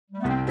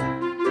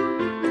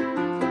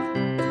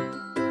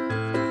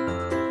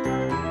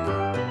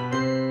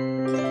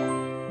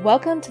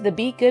Welcome to the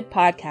Be Good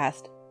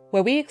podcast,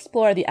 where we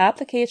explore the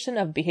application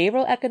of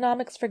behavioral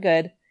economics for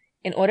good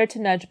in order to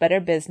nudge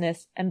better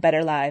business and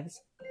better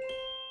lives.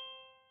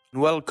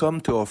 Welcome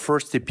to our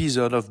first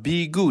episode of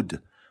Be Good,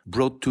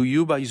 brought to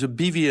you by the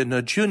BVA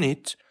Nudge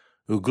Unit,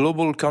 a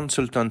global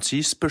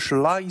consultancy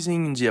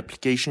specializing in the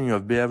application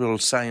of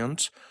behavioral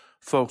science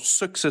for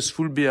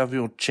successful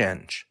behavioral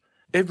change.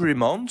 Every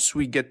month,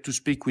 we get to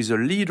speak with a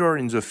leader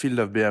in the field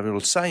of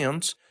behavioral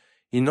science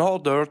in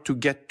order to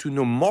get to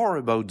know more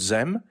about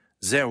them,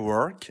 their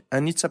work,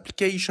 and its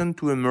application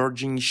to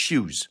emerging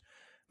issues.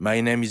 My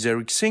name is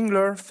Eric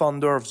Singler,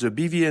 founder of the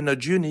BVA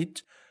Nudge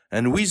Unit,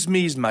 and with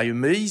me is my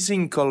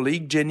amazing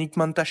colleague, Jenik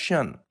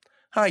Montashian.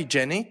 Hi,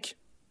 Jenik.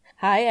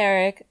 Hi,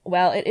 Eric.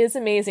 Well, it is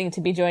amazing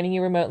to be joining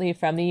you remotely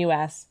from the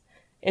U.S.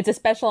 It's a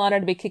special honor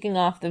to be kicking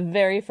off the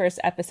very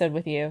first episode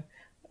with you.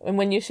 And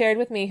when you shared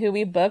with me who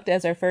we booked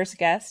as our first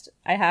guest,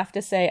 I have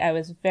to say I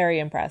was very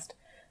impressed.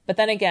 But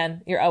then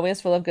again, you're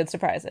always full of good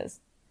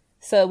surprises.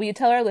 So will you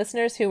tell our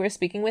listeners who we're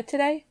speaking with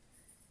today?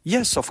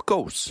 Yes, of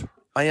course.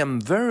 I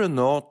am very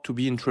honored to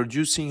be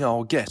introducing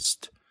our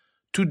guest.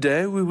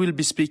 Today we will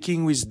be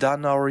speaking with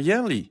Dan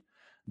Ariely.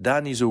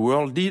 Dan is a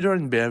world leader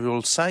in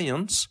behavioral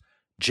science,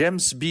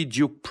 James B.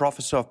 Duke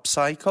Professor of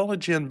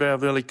Psychology and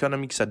Behavioral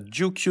Economics at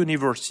Duke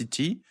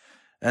University,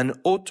 and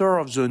author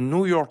of the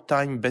New York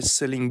Times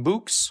best-selling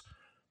books,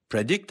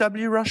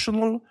 Predictably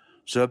Rational,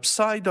 The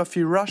Upside of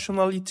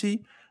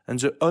Irrationality, and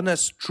The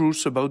Honest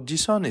Truth About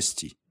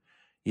Dishonesty.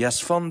 He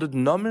has founded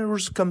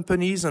numerous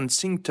companies and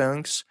think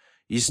tanks.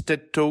 His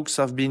TED Talks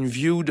have been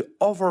viewed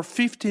over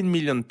 15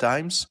 million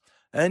times,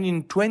 and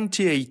in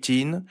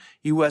 2018,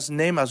 he was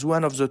named as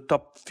one of the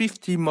top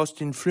 50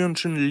 most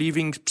influential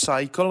living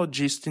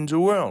psychologists in the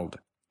world.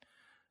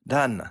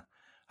 Dan,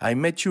 I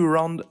met you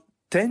around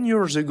 10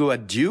 years ago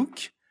at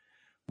Duke.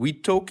 We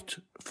talked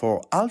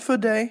for half a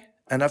day,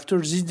 and after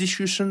this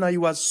discussion, I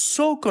was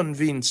so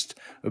convinced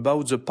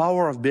about the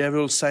power of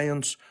behavioral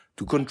science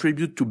to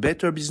contribute to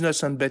better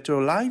business and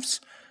better lives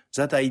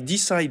that I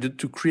decided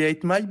to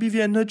create my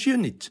BVA Nudge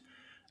Unit,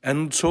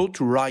 and also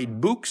to write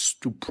books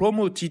to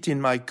promote it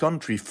in my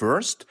country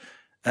first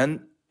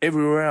and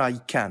everywhere I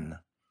can.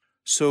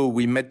 So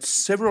we met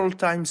several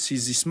times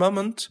since this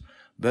moment,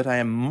 but I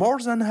am more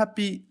than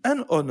happy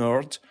and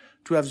honored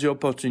to have the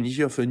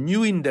opportunity of a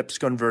new in-depth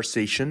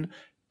conversation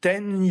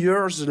 10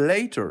 years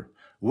later.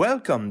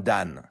 Welcome,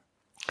 Dan.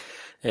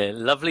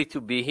 Lovely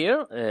to be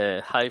here.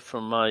 Hi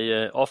from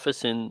my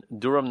office in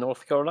Durham,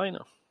 North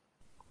Carolina.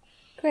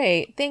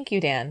 Great. Thank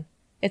you, Dan.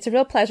 It's a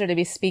real pleasure to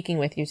be speaking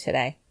with you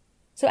today.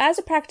 So as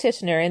a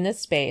practitioner in this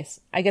space,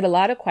 I get a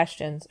lot of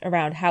questions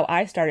around how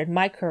I started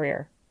my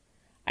career.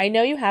 I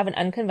know you have an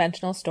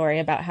unconventional story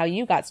about how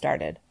you got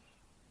started.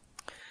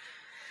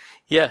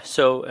 Yeah,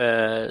 so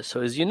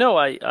as you know,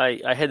 I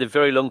had a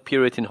very long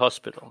period in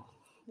hospital.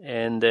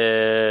 And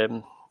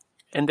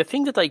the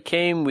thing that I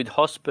came with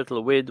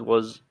hospital with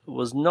was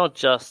not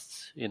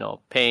just,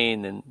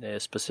 pain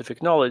and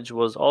specific knowledge,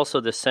 was also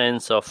the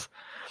sense of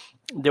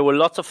there were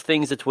lots of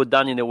things that were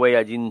done in a way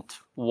I didn't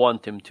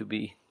want them to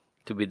be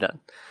done.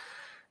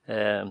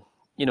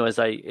 As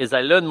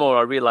I learned more,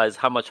 I realized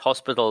how much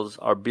hospitals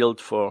are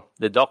built for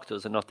the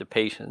doctors and not the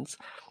patients.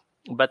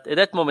 But at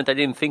that moment, I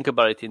didn't think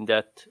about it in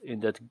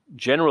that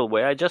general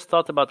way. I just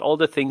thought about all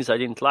the things I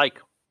didn't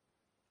like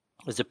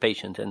as a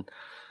patient, and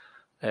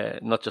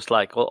not just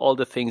like all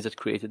the things that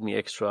created me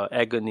extra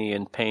agony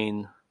and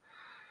pain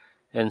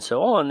and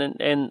so on.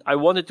 And I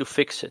wanted to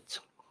fix it.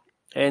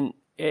 And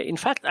in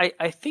fact,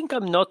 I think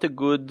I'm not a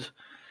good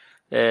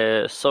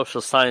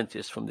social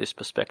scientist from this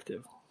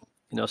perspective.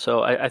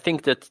 So I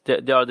think that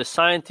there are the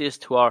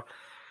scientists who are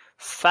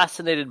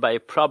fascinated by a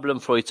problem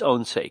for its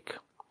own sake.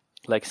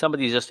 Like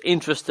somebody is just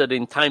interested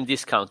in time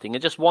discounting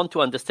and just want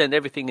to understand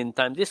everything in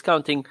time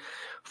discounting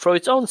for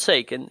its own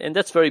sake. And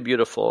that's very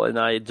beautiful. And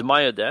I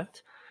admire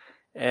that.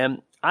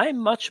 And I'm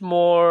much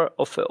more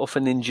of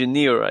an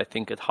engineer, I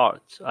think, at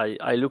heart.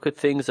 I look at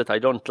things that I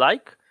don't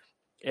like,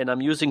 and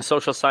I'm using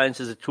social science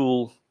as a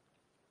tool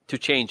to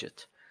change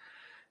it.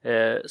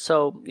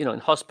 So, in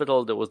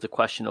hospital, there was the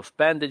question of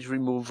bandage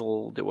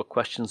removal. There were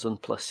questions on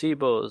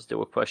placebos. There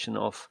were questions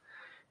of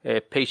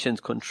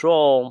patient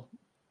control.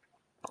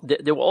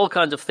 There were all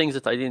kinds of things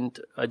that I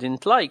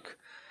didn't like,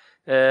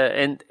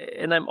 and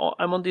I'm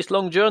on this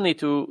long journey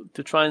to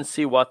try and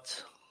see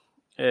what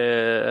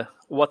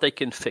I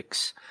can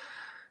fix.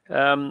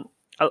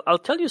 I'll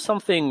tell you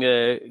something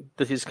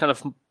that is kind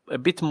of a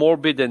bit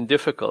morbid and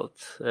difficult,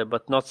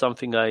 but not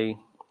something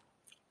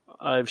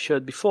I've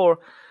shared before.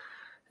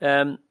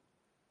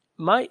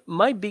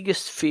 My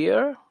biggest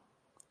fear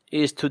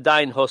is to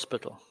die in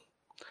hospital.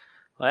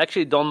 I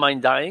actually don't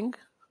mind dying,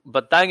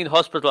 but dying in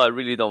hospital I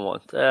really don't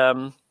want.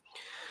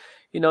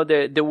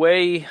 The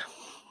way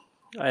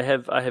I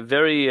have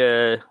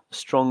very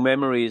strong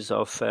memories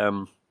of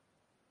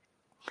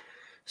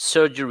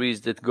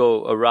surgeries that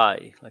go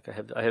awry. Like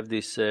I have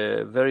this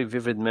very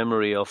vivid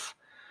memory of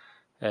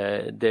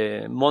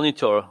the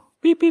monitor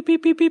beep beep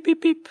beep beep beep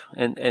beep beep,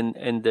 and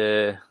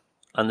the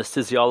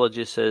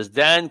anesthesiologist says,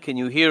 "Dan, can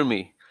you hear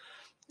me?"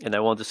 And I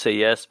want to say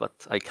yes, but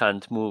I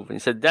can't move. And he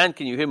said, Dan,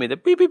 can you hear me? The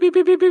beep, beep, beep,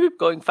 beep, beep, beep,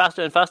 going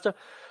faster and faster.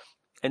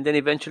 And then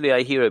eventually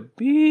I hear a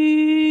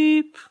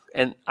beep.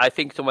 And I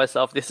think to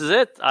myself, this is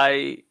it.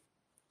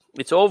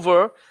 It's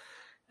over.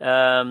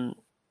 And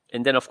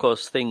then, of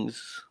course,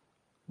 things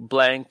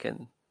blank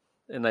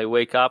and I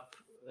wake up,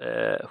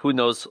 who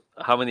knows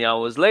how many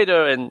hours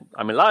later, and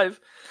I'm alive.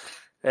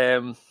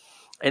 And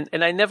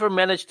I never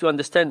managed to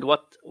understand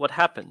what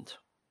happened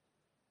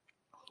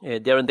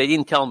there, and they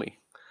didn't tell me.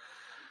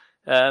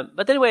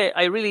 But anyway,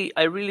 I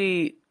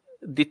really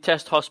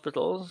detest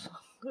hospitals,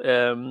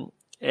 and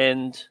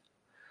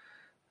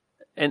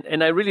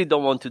I really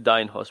don't want to die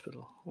in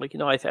hospital. Like,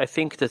 I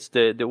think that's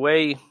the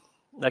way,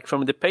 like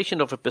from the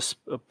patient of a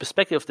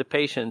perspective of the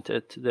patient,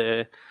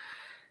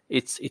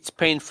 it's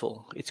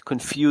painful, it's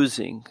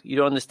confusing. You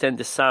don't understand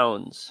the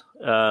sounds.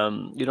 You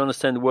don't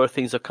understand where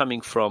things are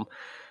coming from.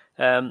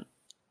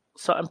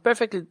 So I'm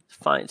perfectly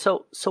fine.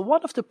 So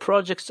one of the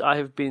projects I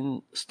have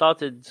been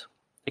started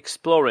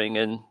exploring,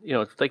 and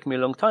it took me a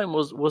long time,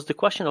 was the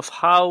question of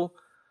how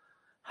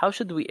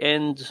should we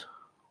end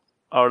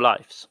our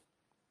lives.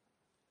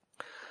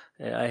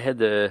 I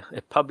had a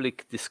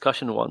public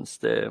discussion once.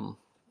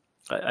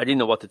 I didn't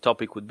know what the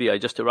topic would be. I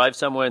just arrived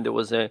somewhere, and there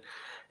was a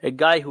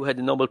guy who had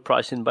a Nobel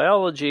Prize in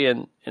biology,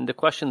 and the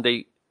question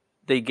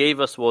they gave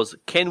us was,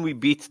 can we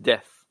beat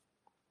death?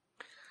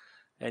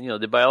 And,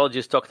 the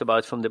biologists talked about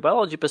it from the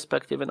biology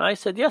perspective. And I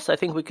said, yes, I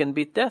think we can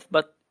beat death.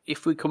 But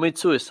if we commit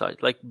suicide,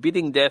 like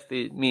beating death,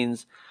 it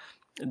means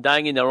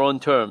dying in our own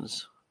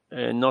terms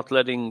and not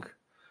letting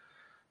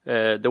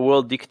the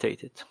world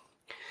dictate it.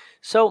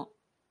 So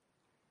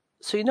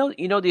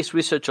this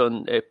research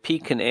on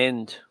peak and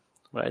end,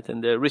 right?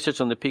 And the research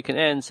on the peak and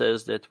end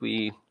says that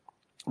we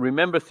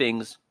remember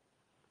things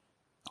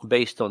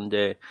based on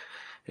the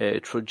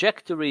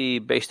trajectory,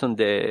 based on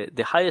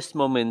the highest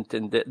moment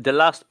and the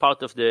last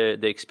part of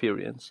the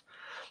experience.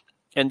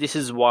 And this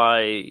is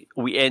why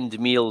we end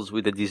meals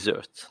with a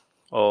dessert.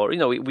 Or,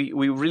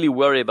 we really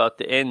worry about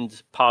the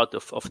end part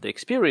of the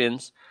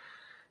experience.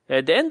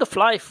 At the end of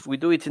life, we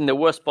do it in the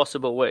worst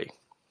possible way.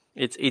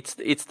 It's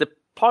the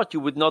part you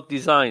would not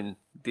design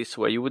this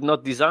way. You would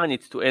not design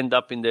it to end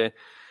up in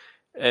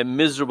a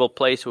miserable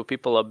place where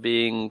people are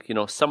being,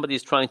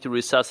 somebody's trying to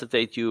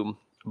resuscitate you,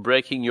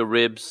 breaking your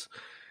ribs,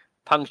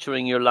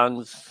 puncturing your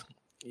lungs,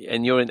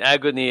 and you're in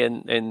agony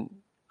and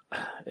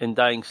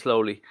dying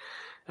slowly.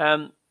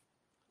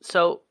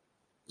 So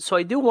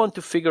I do want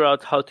to figure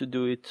out how to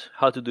do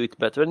it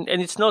better, and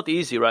it's not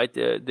easy, right?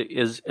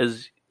 As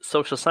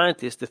social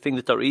scientists, the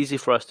things that are easy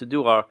for us to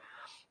do are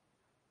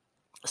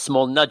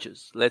small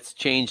nudges. Let's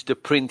change the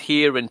print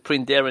here and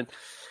print there,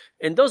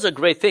 and those are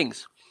great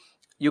things.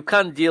 You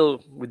can't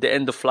deal with the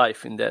end of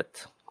life in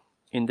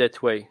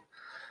that way.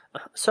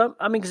 So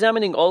I'm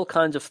examining all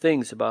kinds of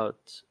things about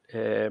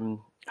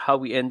how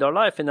we end our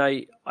life, and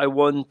I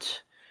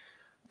want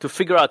to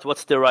figure out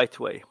what's the right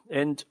way.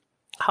 And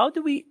how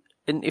do we?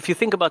 And if you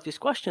think about this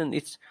question,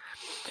 it's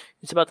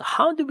about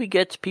how do we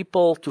get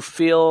people to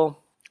feel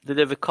that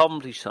they've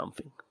accomplished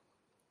something,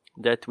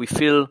 that we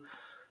feel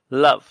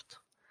loved.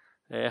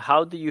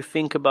 How do you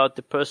think about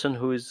the person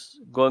who is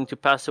going to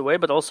pass away,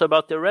 but also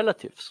about their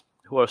relatives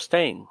who are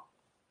staying?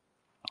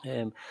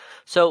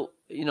 So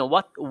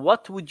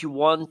what would you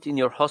want in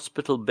your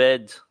hospital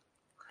bed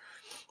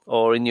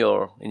or in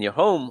your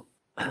home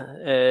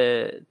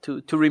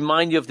to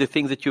remind you of the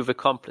things that you've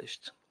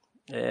accomplished?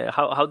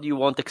 How do you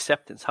want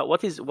acceptance?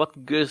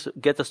 What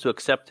gets us to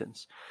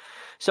acceptance?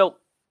 So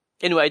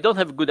anyway, I don't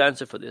have a good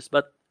answer for this,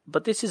 but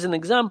this is an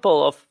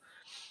example of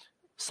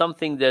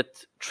something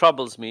that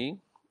troubles me,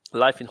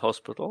 life in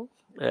hospital,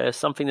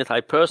 something that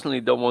I personally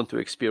don't want to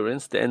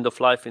experience, the end of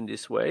life in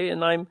this way,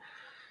 and I'm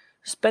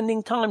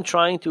spending time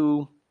trying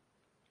to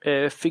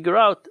figure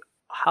out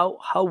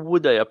how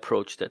would I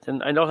approach that.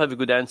 And I don't have a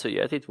good answer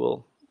yet. It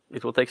will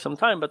take some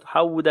time, but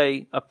how would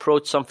I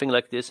approach something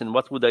like this, and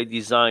what would I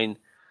design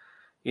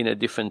in a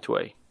different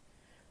way?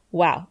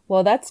 Wow.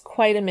 Well, that's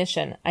quite a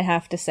mission, I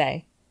have to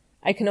say.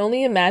 I can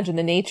only imagine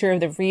the nature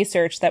of the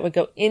research that would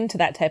go into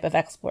that type of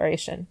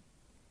exploration.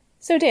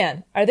 So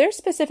Dan, are there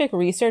specific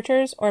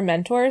researchers or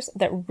mentors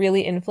that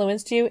really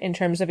influenced you in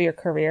terms of your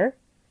career?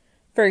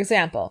 For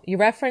example, you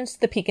referenced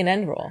the peak and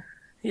end rule.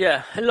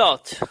 Yeah, a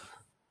lot.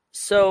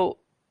 So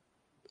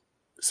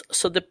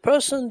the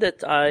person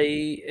that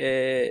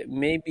I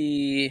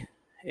maybe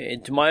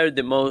admire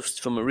the most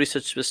from a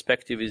research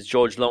perspective is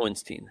George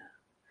Loewenstein.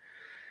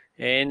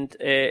 And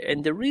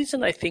the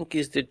reason I think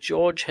is that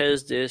George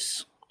has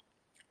this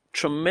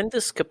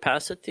tremendous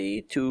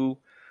capacity to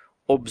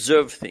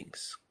observe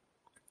things,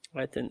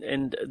 right?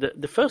 And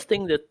the first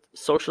thing that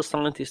social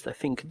scientists, I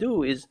think,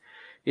 do is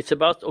it's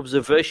about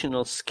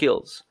observational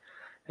skills.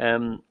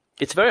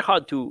 It's very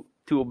hard to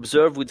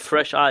observe with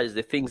fresh eyes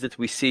the things that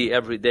we see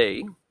every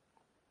day.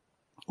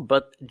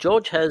 But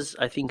George has,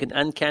 I think, an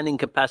uncanny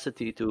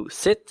capacity to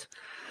sit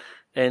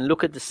and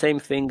look at the same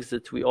things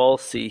that we all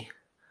see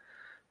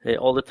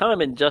all the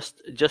time, and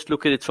just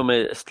look at it from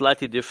a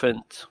slightly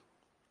different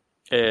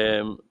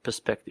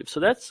perspective. So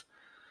that's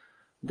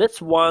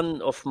That's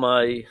one of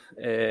my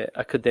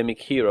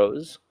academic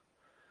heroes.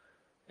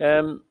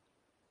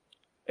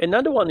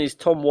 Another one is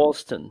Tom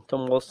Walston.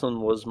 Tom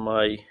Walston was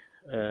my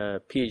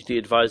PhD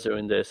advisor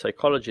in the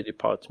psychology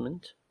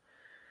department.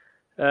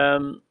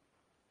 And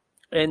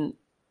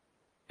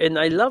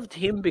I loved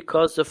him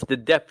because of the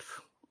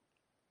depth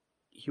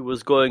he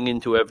was going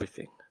into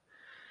everything.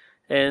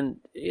 And,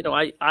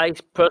 I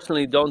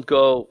personally don't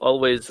go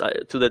always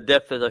to the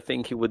depth as I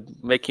think he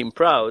would make him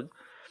proud.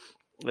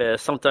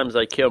 Sometimes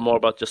I care more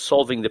about just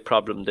solving the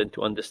problem than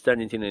to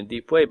understand it in a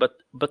deep way.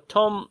 But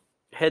Tom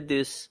had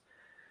this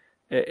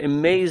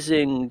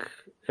amazing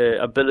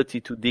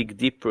ability to dig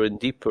deeper and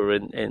deeper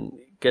and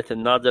get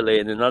another layer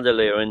and another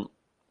layer. And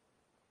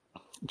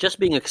just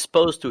being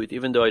exposed to it,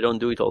 even though I don't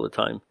do it all the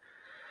time,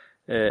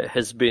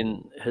 has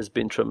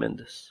been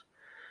tremendous.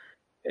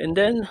 And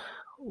then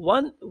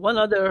one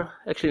other,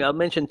 actually I'll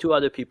mention two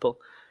other people.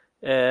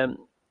 In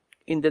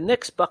the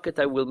next bucket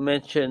I will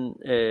mention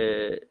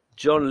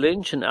John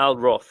Lynch and Al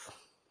Roth.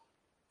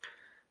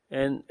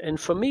 And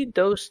for me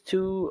those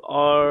two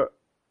are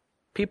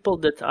people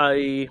that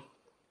I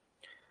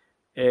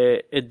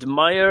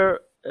admire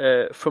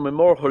from a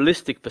more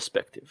holistic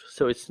perspective.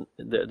 So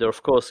they're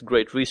of course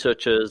great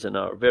researchers and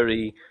are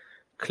very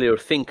clear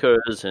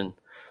thinkers, and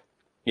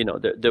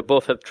they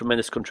both have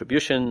tremendous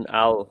contribution.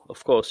 Al,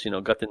 of course,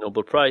 got the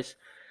Nobel Prize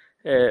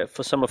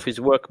for some of his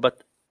work,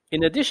 but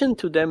in addition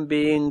to them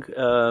being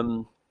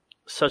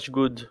such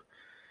good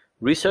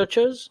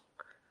researchers,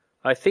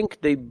 I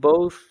think they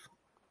both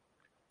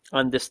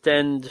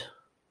understand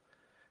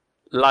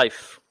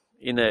life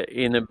in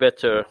a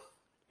better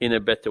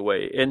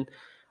way. And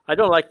I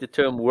don't like the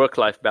term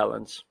work-life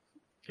balance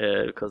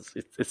because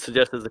it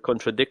suggests a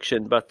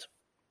contradiction, but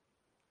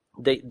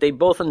they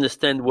both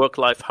understand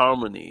work-life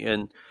harmony,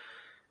 and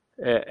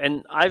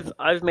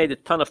I've made a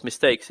ton of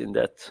mistakes in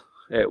that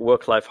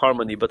work-life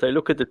harmony, but I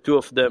look at the two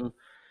of them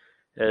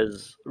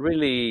as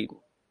really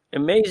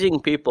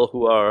amazing people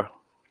who are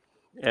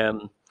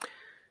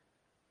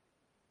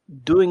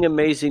doing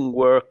amazing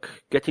work,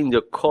 getting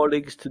their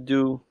colleagues to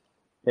do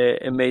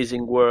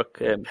amazing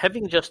work,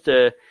 having just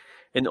an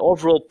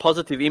overall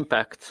positive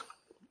impact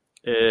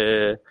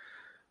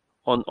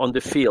on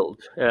the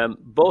field.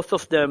 Both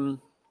of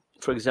them,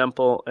 for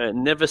example,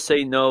 never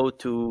say no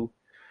to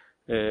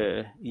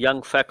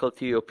young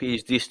faculty or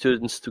PhD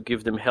students to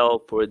give them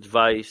help or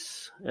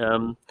advice.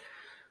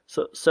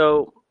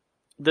 So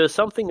there's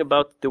something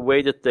about the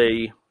way that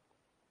they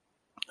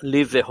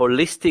live a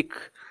holistic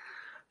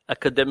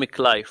academic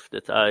life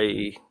that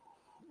I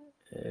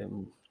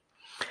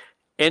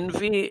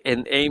envy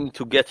and aim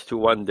to get to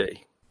one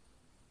day.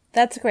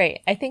 That's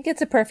great. I think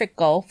it's a perfect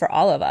goal for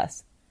all of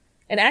us.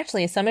 And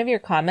actually, some of your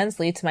comments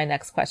lead to my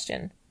next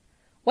question.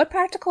 What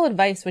practical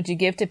advice would you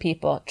give to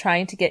people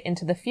trying to get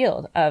into the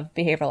field of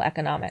behavioral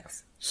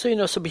economics? So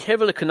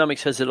behavioral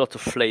economics has a lot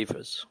of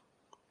flavors.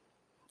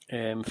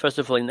 First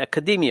of all, in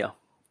academia,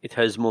 it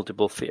has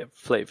multiple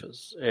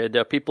flavors.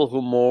 There are people who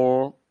are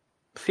more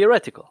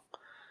theoretical,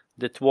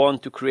 that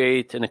want to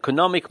create an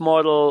economic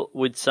model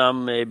with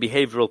some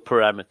behavioral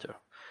parameter,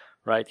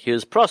 right?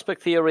 Here's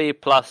prospect theory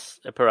plus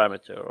a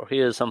parameter, or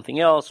here's something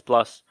else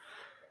plus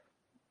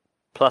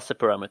a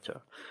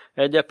parameter.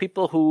 There are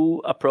people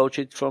who approach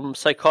it from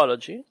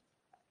psychology.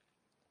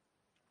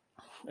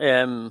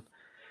 There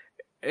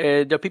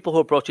are people who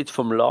approach it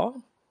from law.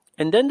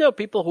 And then there are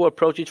people who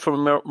approach it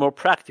from a more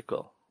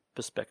practical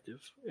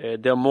perspective.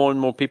 There are more and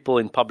more people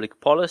in public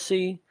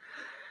policy,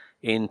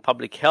 in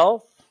public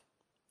health.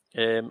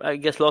 I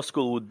guess law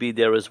school would be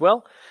there as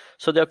well.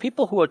 So there are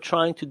people who are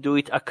trying to do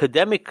it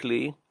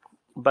academically,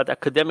 but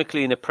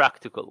academically in a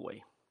practical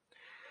way.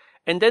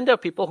 And then there are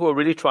people who are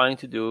really trying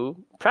to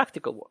do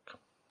practical work,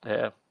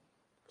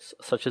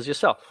 such as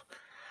yourself.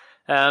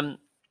 And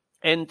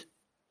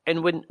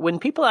when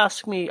people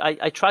ask me,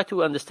 I try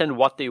to understand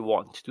what they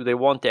want. Do they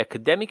want the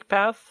academic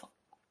path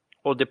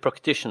or the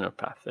practitioner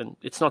path? And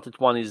it's not that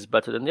one is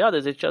better than the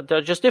others.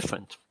 They're just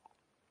different.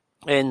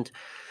 And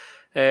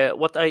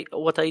what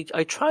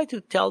I try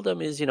to tell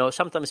them is,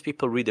 sometimes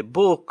people read a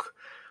book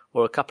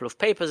or a couple of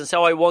papers and say,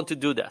 I want to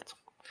do that.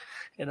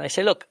 And I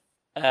say, look,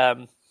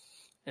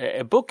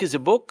 a book is a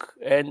book,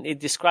 and it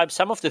describes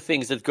some of the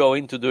things that go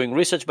into doing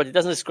research, but it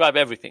doesn't describe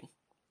everything.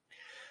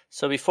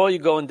 So before you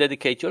go and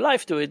dedicate your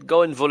life to it,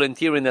 go and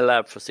volunteer in a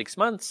lab for 6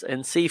 months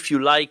and see if you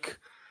like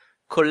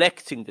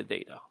collecting the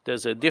data.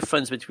 There's a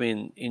difference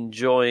between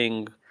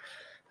enjoying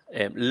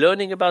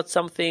learning about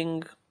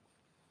something,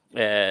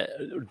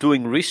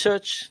 doing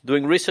research.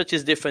 Doing research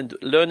is different.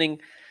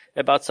 Learning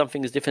about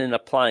something is different, and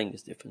applying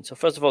is different. So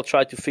first of all,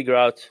 try to figure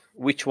out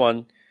which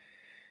one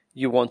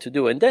you want to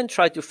do, and then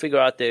try to figure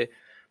out the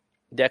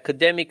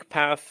academic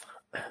path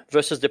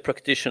versus the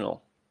practitioner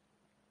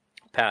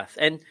path.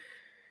 And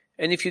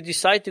if you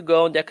decide to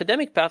go on the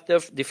academic path, there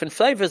are different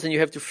flavors, and you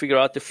have to figure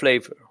out the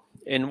flavor.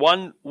 And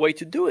one way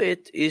to do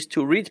it is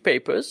to read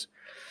papers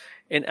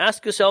and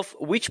ask yourself,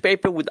 which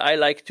paper would I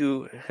like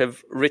to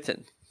have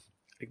written?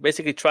 Like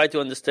basically try to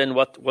understand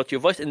what your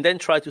voice, and then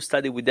try to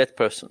study with that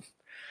person.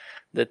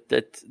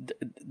 that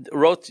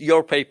wrote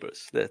your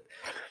papers.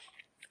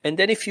 And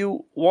then if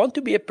you want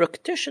to be a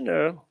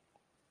practitioner,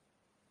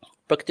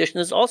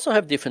 practitioners also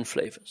have different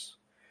flavors.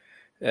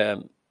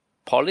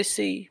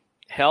 Policy,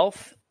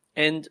 health,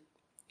 and,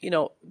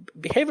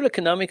 behavioral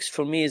economics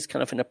for me is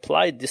kind of an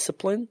applied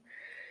discipline.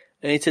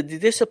 And it's a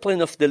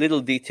discipline of the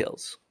little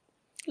details.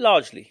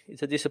 Largely,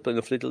 it's a discipline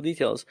of little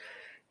details.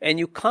 And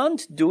you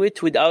can't do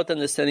it without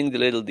understanding the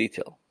little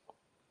detail.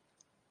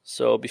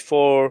 So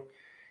before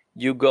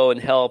you go and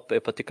help a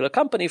particular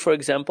company, for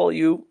example,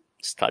 you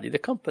study the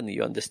company,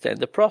 you understand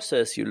the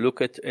process, you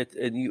look at it,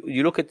 and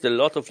you look at a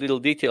lot of little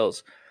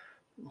details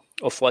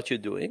of what you're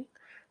doing,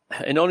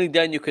 and only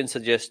then you can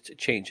suggest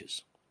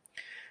changes.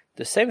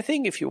 The same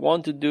thing if you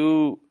want to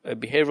do a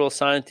behavioral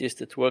scientist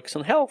that works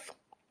on health.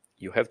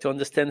 You have to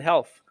understand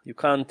health. You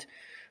can't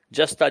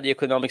just study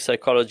economic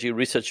psychology,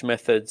 research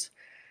methods,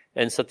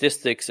 and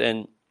statistics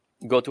and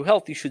go to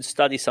health. You should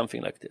study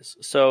something like this.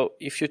 So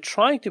if you're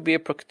trying to be a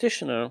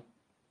practitioner,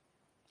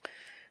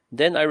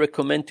 then I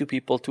recommend to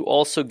people to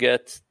also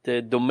get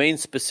the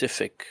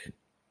domain-specific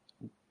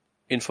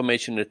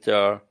information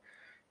that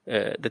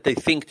they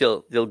think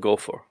they'll go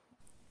for.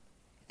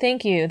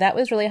 Thank you. That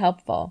was really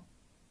helpful.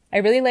 I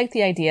really like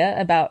the idea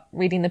about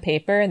reading the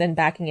paper and then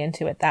backing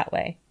into it that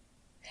way.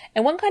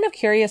 And one kind of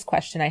curious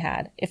question I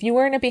had, if you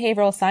weren't a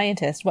behavioral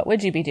scientist, what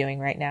would you be doing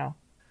right now?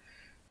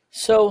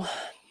 So,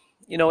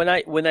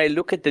 when I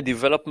look at the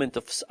development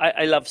of,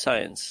 I love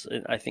science.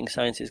 I think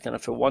science is kind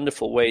of a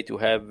wonderful way to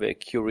have a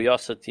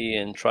curiosity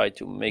and try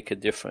to make a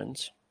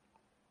difference.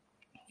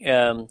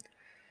 And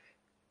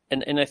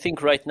I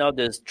think right now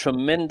there's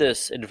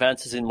tremendous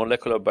advances in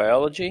molecular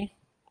biology.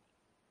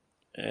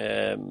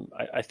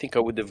 I think I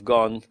would have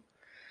gone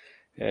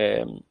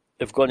in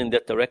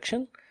that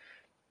direction.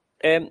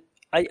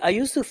 I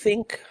used to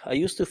think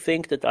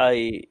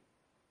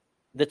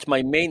that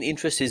my main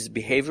interest is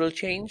behavioral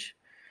change,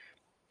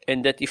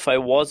 and that if I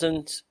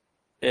wasn't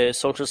a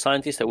social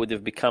scientist, I would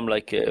have become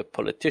like a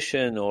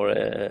politician or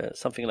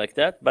something like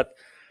that. But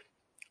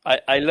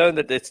I learned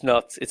that it's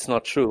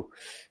not true.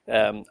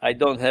 I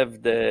don't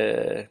have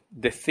the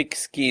thick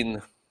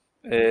skin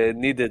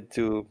needed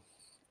to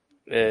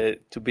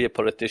be a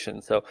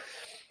politician. So,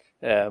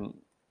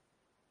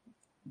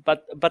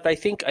 but I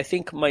think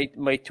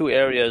my two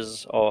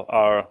areas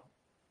are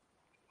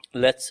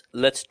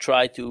let's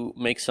try to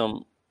make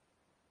some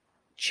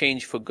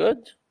change for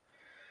good,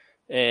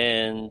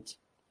 and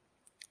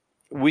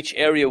which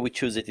area we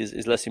choose it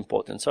is less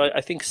important. So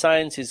I think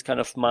science is kind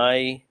of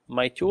my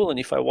tool, and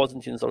if I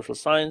wasn't in social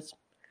science,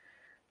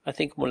 I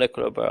think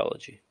molecular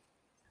biology.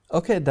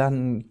 Okay,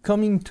 then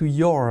coming to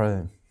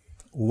your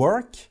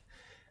work,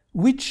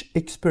 which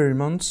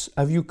experiments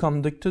have you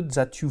conducted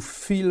that you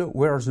feel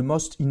were the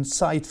most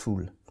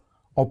insightful,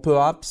 or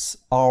perhaps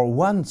are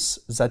ones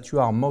that you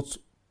are most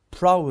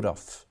proud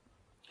of?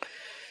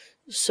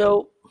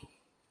 So,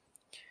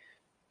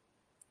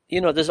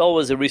 there's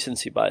always a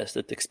recency bias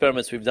that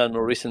experiments we've done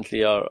more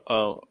recently are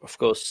of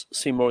course,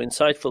 seem more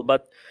insightful.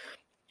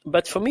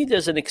 But for me,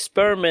 there's an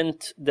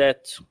experiment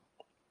that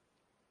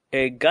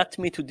got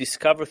me to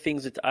discover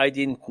things that I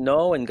didn't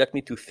know and got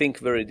me to think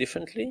very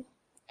differently.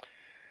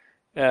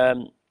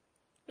 And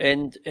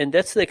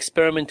that's the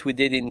experiment we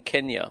did in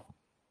Kenya.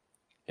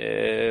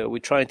 We're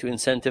trying to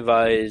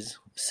incentivize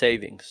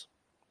savings.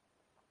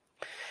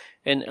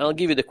 And I'll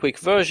give you the quick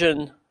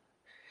version.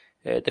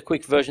 The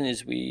quick version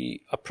is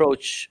we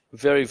approach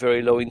very,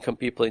 very low income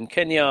people in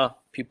Kenya,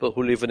 people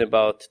who live on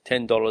about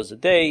 $10 a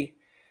day.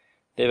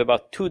 They have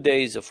about 2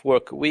 days of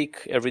work a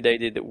week. Every day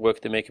they work,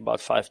 they make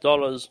about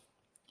 $5.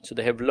 So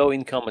they have low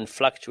income and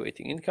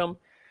fluctuating income.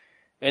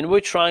 And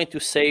we're trying to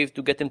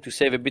get them to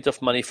save a bit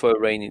of money for a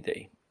rainy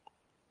day.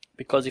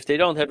 Because if they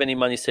don't have any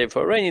money saved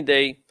for a rainy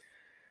day,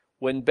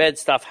 when bad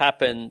stuff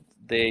happens,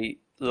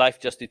 life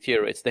just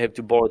deteriorates. They have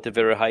to borrow at a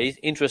very high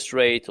interest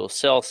rate or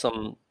sell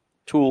some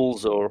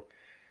tools or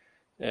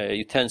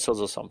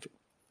utensils or something.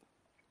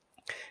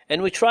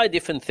 And we try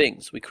different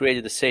things. We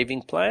created a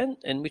saving plan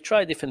and we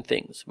try different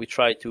things. We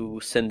try to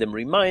send them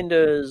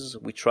reminders.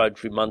 We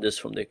tried reminders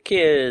from their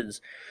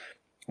kids.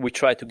 We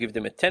try to give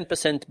them a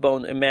 10%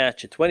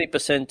 match, a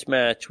 20%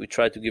 match. We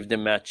try to give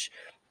them match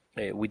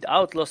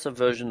without loss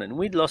aversion and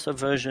with loss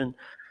aversion.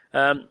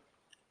 And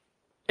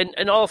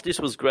all of this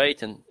was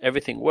great and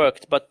everything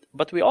worked.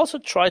 But we also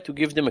tried to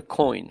give them a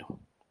coin.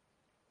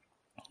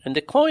 And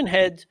the coin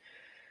had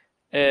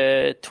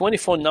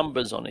 24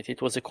 numbers on it.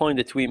 It was a coin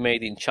that we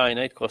made in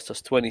China. It cost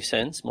us 20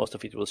 cents. Most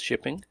of it was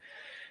shipping.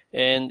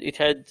 And it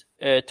had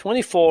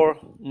 24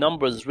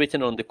 numbers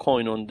written on the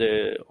coin on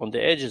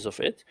the edges of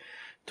it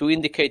to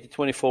indicate the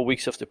 24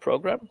 weeks of the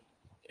program.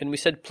 And we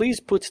said, please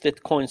put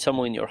that coin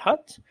somewhere in your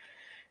hut.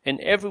 And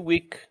every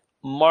week,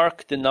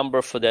 mark the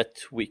number for that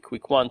week.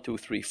 Week 1, 2,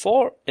 3,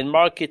 4. And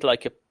mark it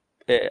like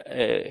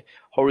a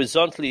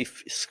horizontally,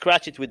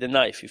 scratch it with a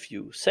knife if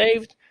you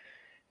saved.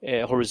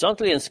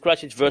 Horizontally, and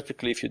scratch it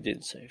vertically if you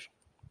didn't save.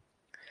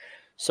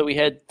 So we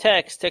had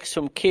text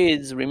from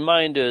kids,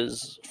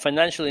 reminders,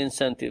 financial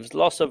incentives,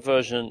 loss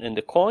aversion, and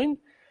the coin.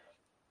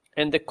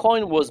 And the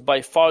coin was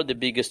by far the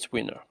biggest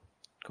winner.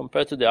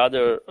 Compared to the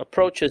other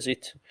approaches,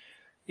 it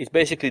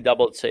basically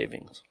doubled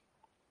savings.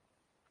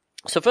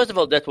 So first of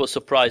all, that was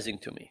surprising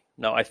to me.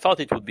 Now, I thought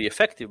it would be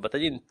effective, but I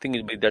didn't think it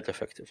would be that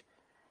effective.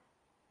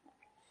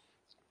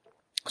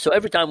 So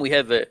every time we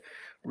have a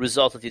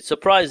result that is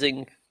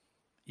surprising,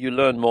 you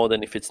learn more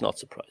than if it's not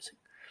surprising.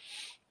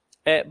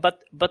 But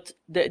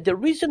the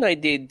reason I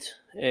did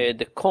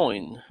the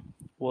coin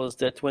was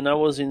that when I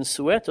was in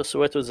Soweto,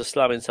 Soweto is a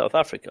slum in South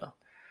Africa.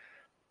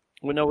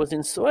 When I was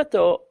in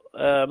Soweto,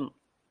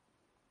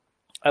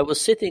 I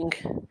was sitting.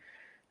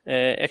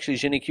 Actually,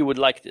 Jenik, you would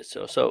like this.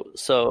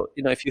 So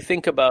if you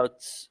think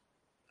about,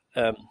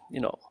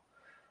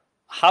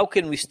 how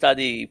can we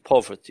study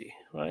poverty,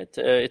 right?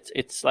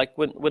 It's like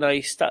when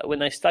I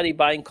study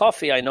buying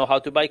coffee, I know how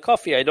to buy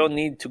coffee. I don't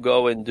need to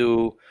go and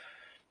do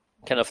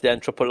kind of the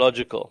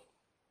anthropological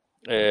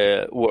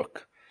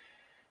work.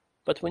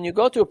 But when you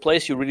go to a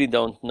place you really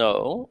don't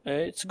know,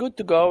 it's good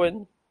to go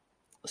and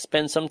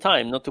spend some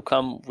time, not to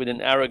come with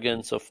an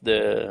arrogance of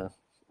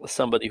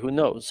somebody who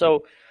knows.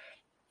 So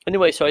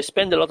anyway, so I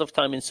spend a lot of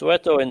time in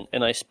Soweto,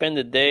 and I spend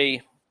a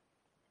day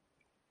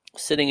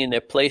sitting in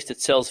a place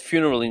that sells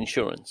funeral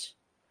insurance.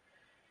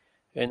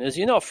 And as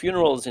you know,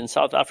 funerals in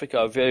South Africa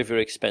are very,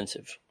 very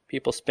expensive.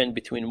 People spend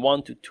between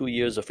 1 to 2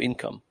 years of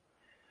income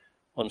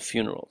on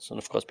funerals. And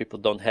of course, people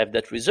don't have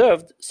that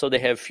reserved, so they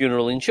have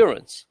funeral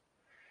insurance.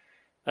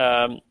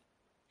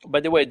 By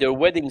the way, their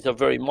weddings are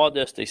very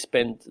modest. They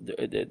spend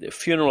the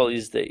funeral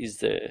is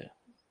the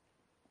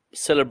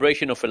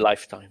celebration of a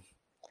lifetime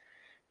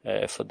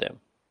for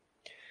them.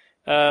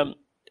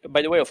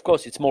 By the way, of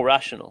course, it's more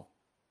rational,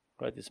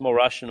 right? It's more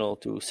rational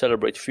to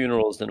celebrate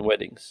funerals than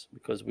weddings,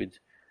 because with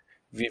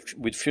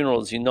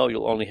funerals,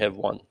 you'll only have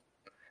one.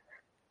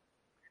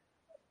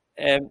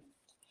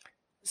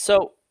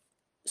 So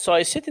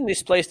I sit in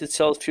this place that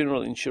sells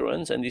funeral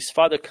insurance, and this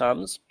father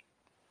comes,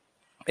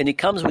 and he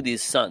comes with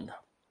his son.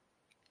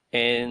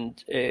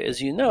 And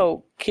as you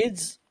know,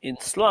 kids in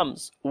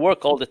slums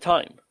work all the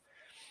time.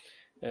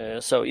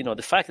 So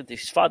the fact that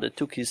his father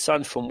took his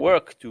son from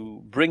work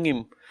to bring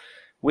him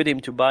with him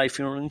to buy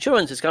funeral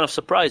insurance is kind of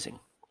surprising.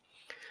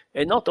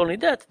 And not only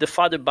that, the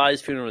father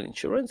buys funeral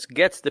insurance,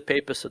 gets the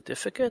paper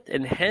certificate,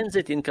 and hands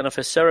it in kind of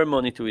a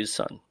ceremony to his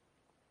son.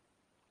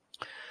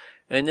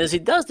 And as he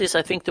does this,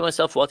 I think to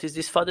myself, what is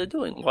this father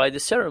doing? Why the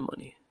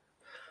ceremony?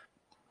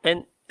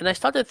 And I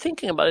started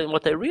thinking about it, and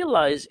what I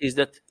realized is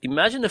that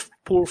imagine a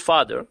poor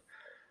father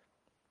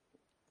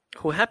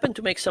who happened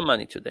to make some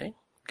money today,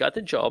 got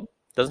a job,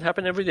 doesn't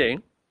happen every day,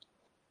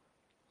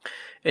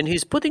 and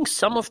he's putting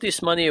some of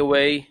this money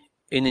away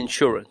in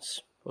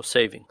insurance or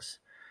savings.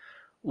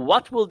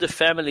 What will the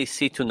family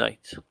see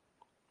tonight?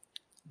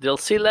 They'll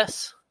see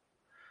less,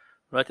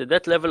 right? At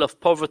that level of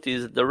poverty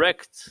is a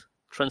direct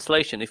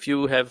translation. If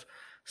you have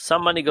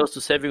some money goes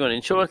to saving on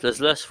insurance,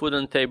 there's less food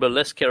on the table,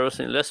 less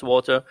kerosene, less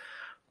water,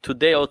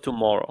 today or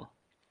tomorrow.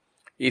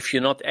 If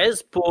you're not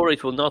as poor,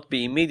 it will not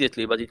be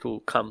immediately, but it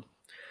will come.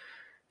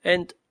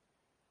 And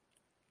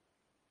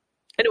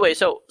anyway,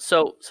 so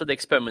the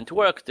experiment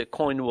worked. The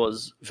coin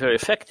was very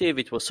effective.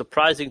 It was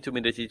surprising to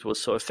me that it was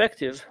so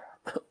effective.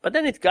 But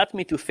then it got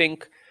me to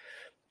think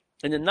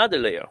in another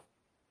layer.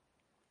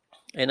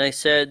 And I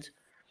said,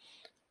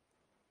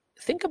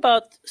 think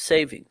about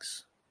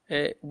savings.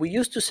 We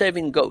used to save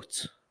in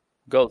goats,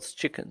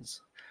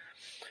 chickens.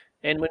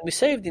 And when we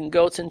saved in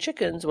goats and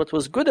chickens, what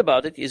was good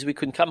about it is we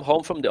could come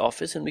home from the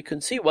office and we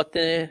could see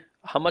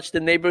how much the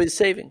neighbor is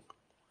saving,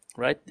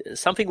 right?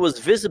 Something was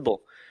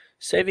visible.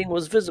 Saving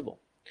was visible.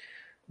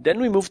 Then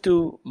we moved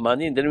to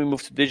money, and then we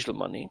moved to digital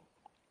money.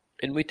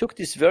 And we took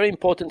this very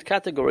important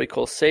category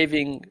called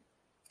saving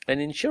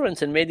and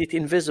insurance and made it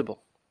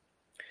invisible.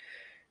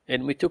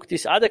 And we took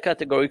this other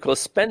category called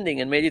spending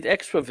and made it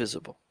extra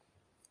visible.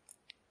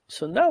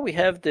 So now we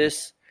have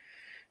this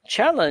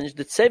challenge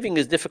that saving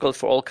is difficult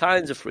for all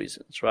kinds of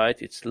reasons,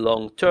 right? It's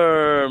long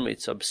term,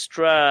 it's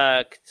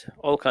abstract,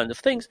 all kinds of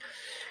things,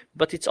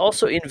 but it's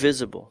also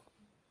invisible.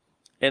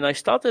 And I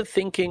started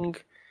thinking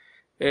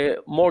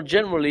more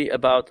generally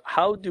about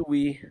how do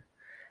we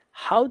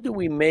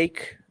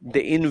make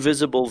the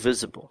invisible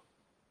visible?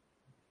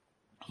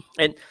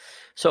 And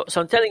so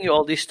I'm telling you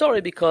all this story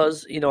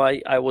because,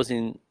 I was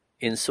in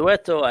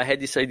Soweto. I had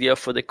this idea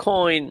for the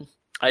coin.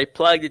 I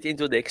plugged it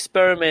into the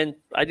experiment.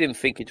 I didn't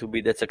think it would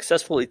be that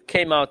successful. It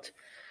came out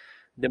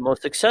the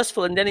most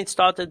successful. And then it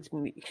started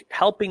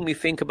helping me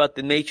think about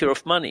the nature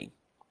of money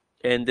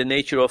and the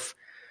nature of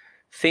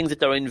things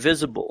that are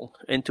invisible,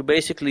 and to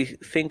basically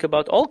think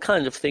about all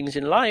kinds of things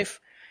in life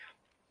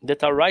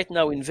that are right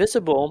now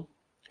invisible.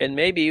 And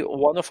maybe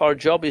one of our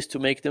job is to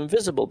make them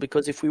visible,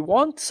 because if we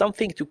want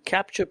something to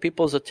capture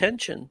people's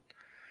attention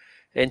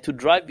and to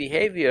drive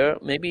behavior,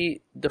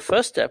 maybe the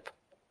first step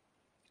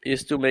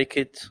is to make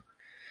it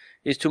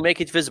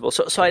visible.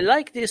 So I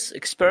like this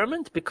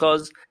experiment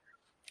because,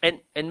 and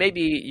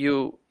maybe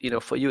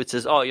for you it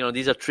says,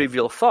 these are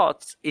trivial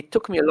thoughts. It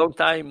took me a long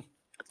time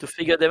to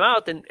figure them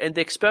out, and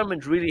the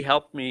experiment really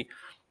helped me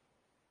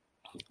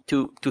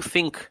to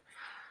think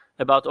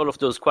about all of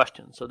those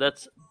questions. So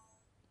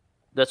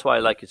that's why I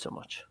like it so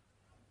much.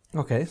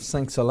 Okay,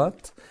 thanks a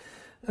lot.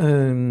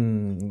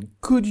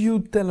 Could you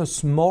tell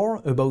us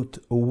more about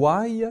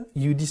why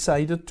you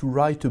decided to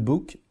write a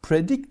book,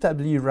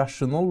 Predictably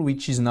Rational,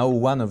 which is now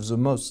one of the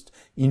most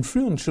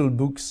influential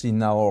books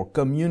in our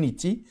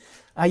community?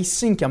 I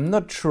think, I'm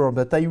not sure,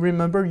 but I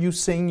remember you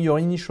saying your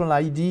initial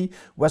idea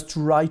was to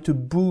write a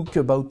book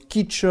about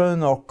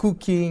kitchen or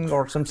cooking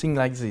or something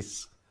like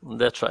this.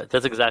 That's right.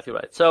 That's exactly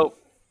right. So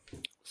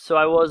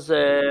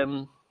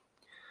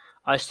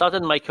I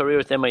started my career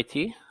at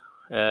MIT,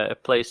 a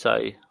place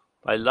I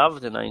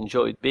loved and I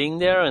enjoyed being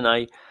there. And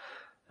I,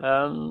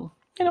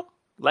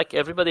 like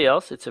everybody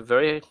else, it's a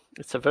very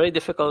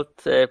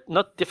difficult,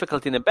 not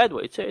difficult in a bad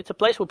way. It's a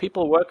place where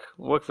people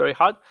work very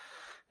hard.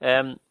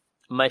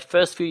 My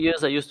first few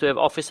years, I used to have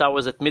office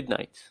hours at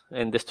midnight,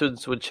 and the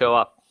students would show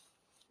up.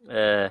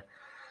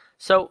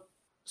 So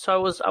I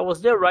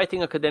was there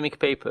writing academic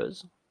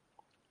papers.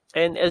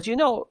 And as you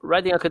know,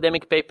 writing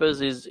academic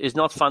papers is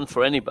not fun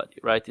for anybody,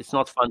 right? It's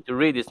not fun to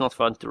read. It's not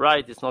fun to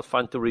write. It's not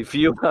fun to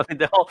review. I mean,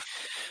 the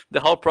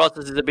whole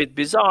process is a bit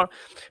bizarre,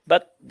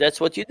 but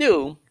that's what you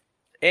do.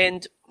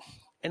 And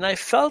I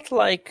felt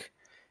like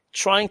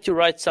trying to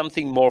write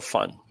something more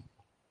fun.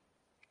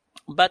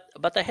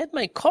 But I had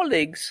my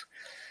colleagues,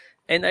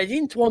 and I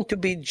didn't want to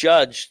be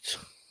judged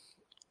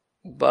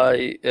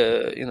by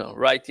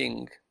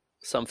writing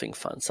something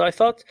fun. So I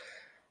thought,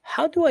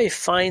 how do I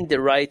find the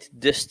right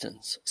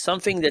distance?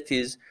 Something that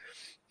is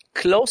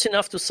close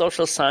enough to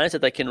social science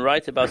that I can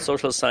write about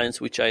social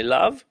science, which I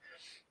love,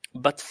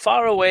 but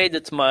far away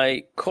that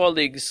my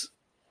colleagues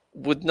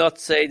would not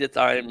say that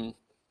I'm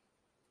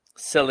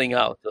selling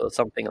out or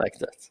something like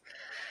that.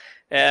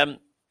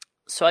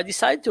 So I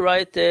decided to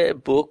write a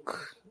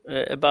book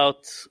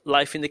about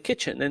life in the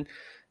kitchen. And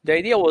the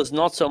idea was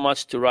not so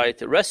much to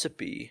write a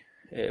recipe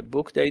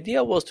book. The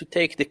idea was to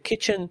take the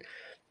kitchen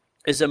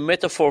as a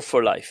metaphor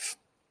for life.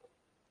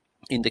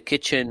 In the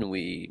kitchen,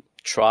 we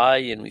try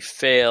and we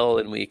fail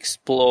and we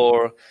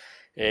explore.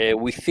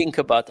 We think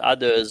about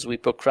others. We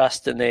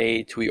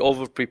procrastinate. We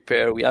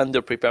over-prepare. We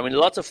under-prepare. I mean,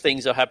 lots of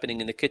things are happening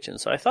in the kitchen.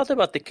 So I thought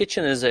about the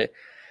kitchen as a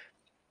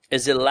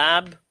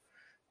lab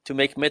to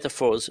make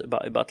metaphors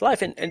about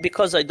life. And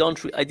because I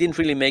didn't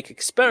really make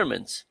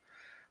experiments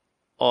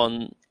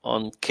on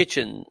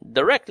kitchen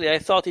directly, I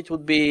thought it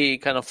would be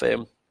kind of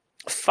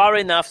far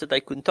enough that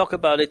I could talk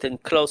about it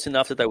and close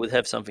enough that I would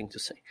have something to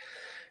say.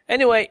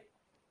 Anyway,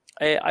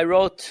 I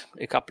wrote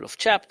a couple of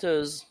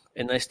chapters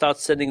and I started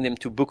sending them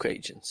to book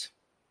agents.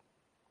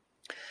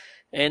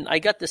 And I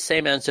got the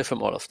same answer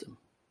from all of them.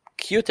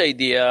 Cute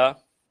idea.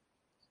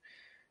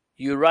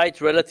 You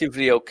write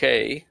relatively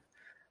okay,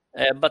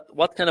 but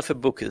what kind of a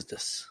book is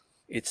this?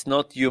 It's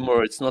not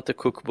humor. It's not a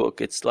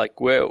cookbook. It's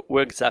like where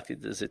exactly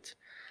does it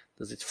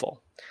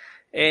fall?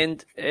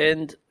 And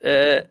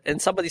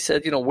somebody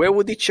said, where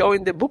would it show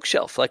in the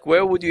bookshelf? Like,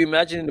 where would you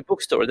imagine in the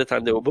bookstore? At the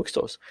time, there were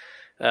bookstores.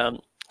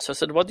 So I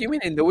said, what do you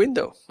mean in the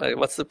window? Like,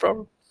 what's the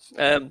problem?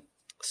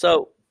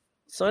 So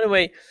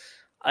anyway,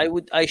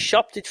 I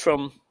shopped it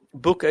from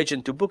book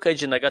agent to book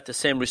agent. I got the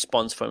same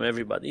response from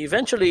everybody.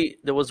 Eventually,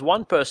 there was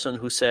one person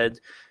who said,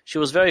 she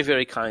was very,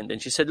 very kind.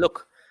 And she said,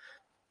 look,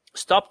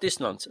 stop this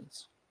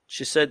nonsense.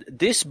 She said,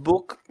 this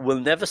book will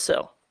never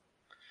sell.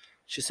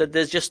 She said,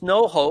 there's just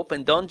no hope,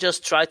 and don't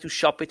just try to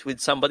shop it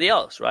with somebody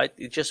else, right?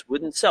 It just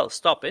wouldn't sell.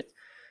 Stop it.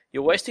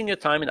 You're wasting your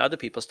time and other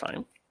people's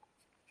time.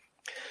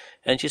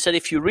 And she said,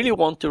 if you really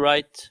want to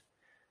write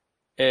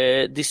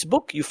this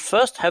book, you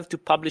first have to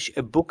publish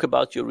a book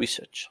about your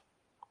research.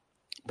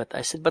 But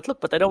I said,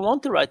 but I don't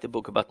want to write a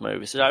book about my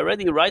research. I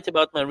already write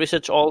about my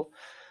research all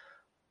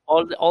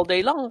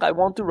day long. I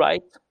want to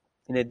write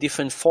in a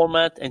different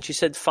format. And she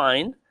said,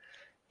 fine,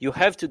 you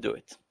have to do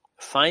it.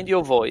 Find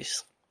your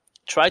voice.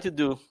 Try to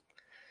do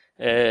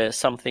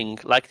something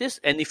like this.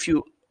 And if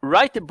you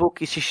write a book,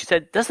 she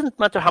said, doesn't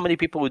matter how many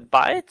people would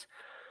buy it.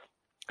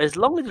 As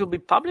long as it will be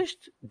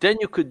published, then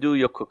you could do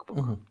your cookbook.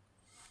 Mm-hmm.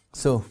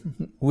 So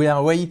we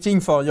are waiting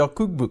for your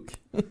cookbook.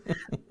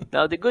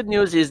 Now, the good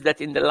news is that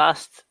in the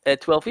last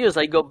 12 years,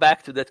 I go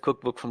back to that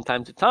cookbook from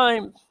time to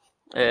time.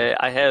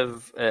 I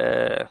have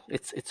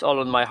it's all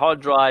on my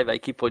hard drive. I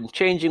keep on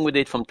changing with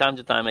it from time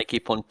to time. I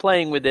keep on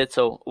playing with it.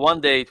 So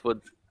one day it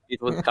would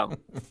come.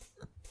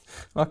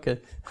 Okay,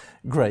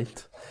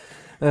 great.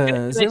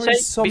 I want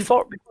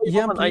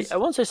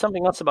to say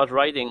something else about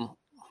writing.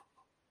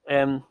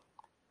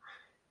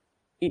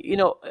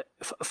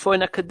 For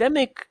an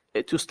academic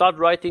to start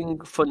writing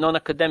for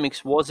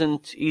non-academics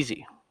wasn't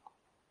easy.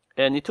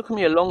 And it took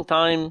me a long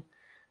time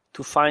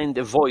to find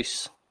a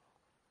voice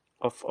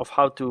of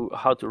how to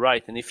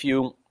write. And if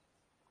you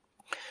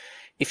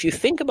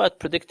think about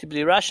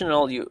Predictably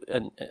Rational,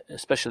 and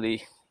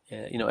especially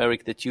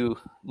Eric, that you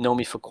know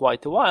me for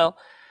quite a while,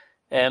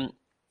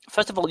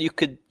 first of all, you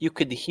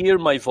could hear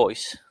my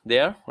voice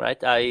there,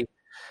 right? I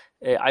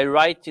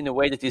write in a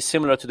way that is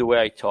similar to the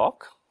way I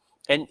talk.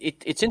 And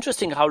it's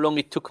interesting how long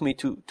it took me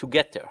to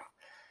get there,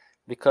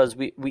 because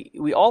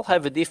we all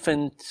have a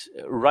different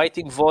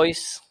writing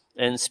voice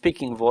and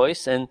speaking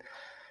voice, and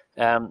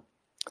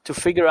to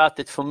figure out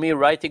that for me,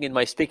 writing in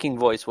my speaking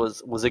voice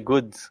was a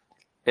good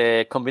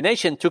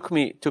combination took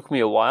me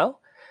a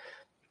while.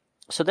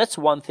 So that's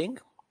one thing.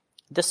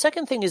 The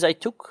second thing is I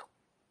took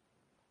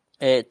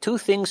two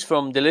things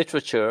from the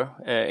literature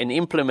and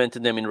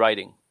implemented them in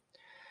writing.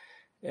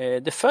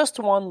 The first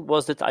one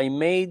was that I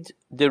made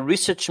the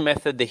research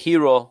method the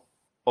hero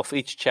of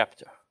each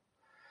chapter.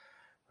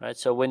 Right?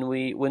 So when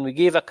we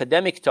give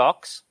academic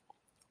talks,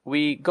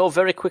 we go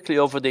very quickly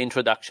over the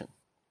introduction.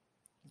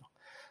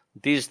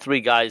 These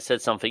three guys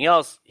said something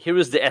else. Here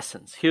is the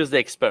essence. Here's the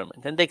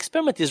experiment. And the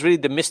experiment is really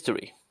the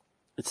mystery.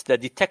 It's the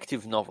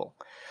detective novel.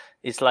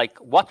 It's like,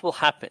 what will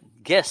happen?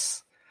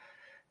 Guess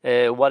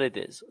what it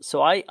is.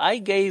 So I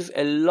gave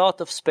a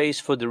lot of space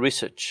for the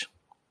research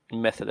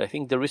method. I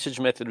think the research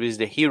method is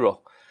the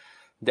hero,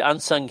 the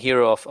unsung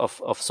hero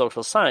of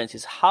social science.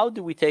 Is how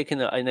do we take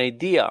an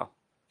idea,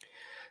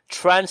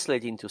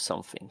 translate into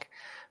something,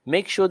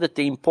 make sure that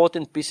the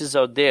important pieces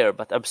are there,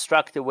 but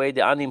abstract away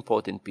the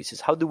unimportant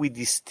pieces. How do we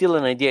distill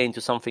an idea into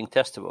something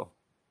testable?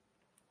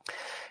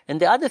 And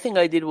the other thing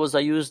I did was I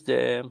used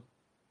the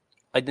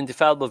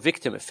identifiable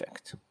victim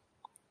effect.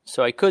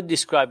 So I could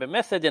describe a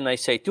method and I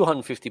say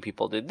 250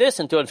 people did this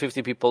and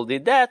 250 people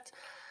did that.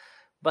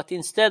 But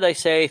instead I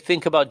say,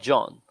 think about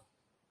John.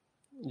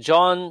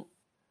 John,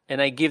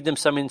 and I give them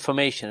some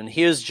information. And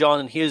here's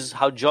John, and here's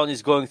how John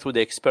is going through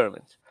the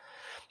experiment.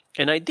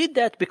 And I did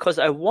that because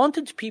I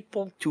wanted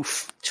people to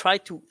try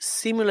to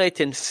simulate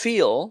and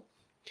feel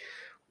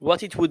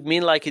what it would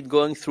mean like it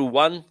going through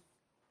one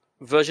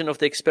version of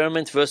the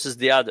experiment versus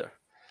the other.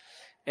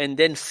 And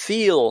then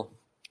feel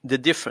the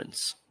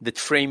difference that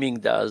framing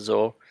does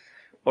or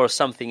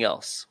something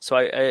else. So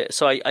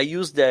I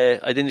use the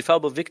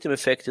identifiable victim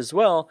effect as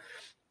well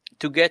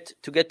to get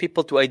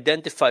people to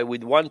identify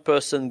with one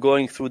person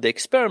going through the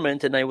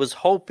experiment. And I was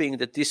hoping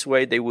that this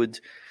way they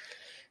would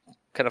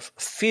kind of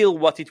feel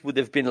what it would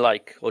have been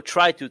like, or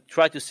try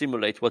to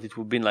simulate what it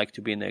would have been like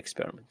to be in the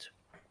experiment.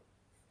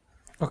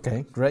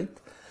 Okay, great.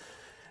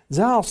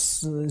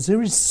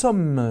 There is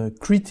some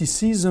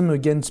criticism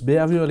against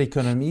behavioral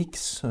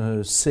economics,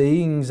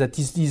 saying that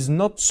it is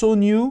not so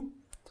new,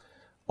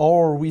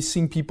 or we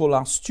think people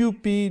are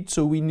stupid,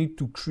 so we need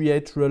to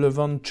create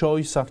relevant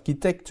choice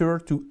architecture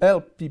to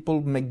help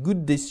people make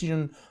good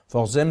decisions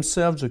for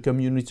themselves, the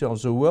community, or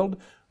the world,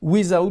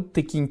 without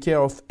taking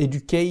care of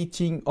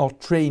educating or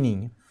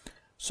training.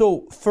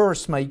 So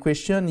first, my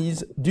question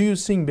is, do you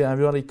think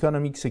behavioral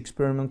economics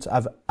experiments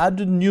have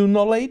added new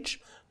knowledge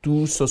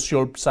to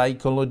social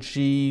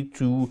psychology,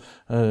 to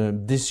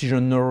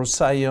decision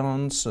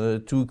neuroscience,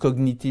 to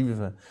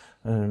cognitive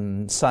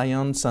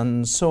science,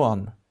 and so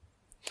on?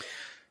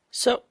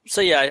 So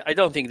yeah, I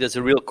don't think there's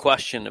a real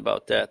question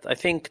about that. I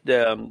think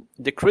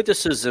the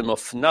criticism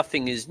of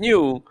nothing is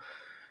new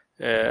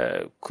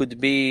could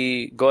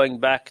be going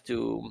back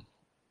to,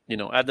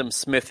 Adam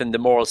Smith and the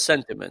moral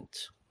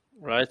sentiment,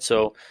 right?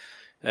 So,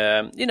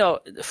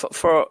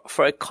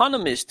 for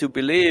economists to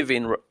believe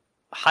in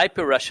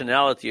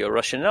hyper-rationality or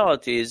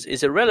rationality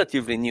is a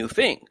relatively new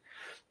thing.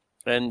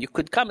 And you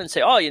could come and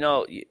say,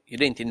 you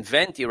didn't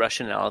invent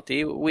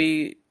irrationality.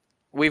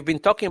 We've been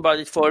talking about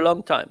it for a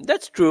long time.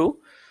 That's true,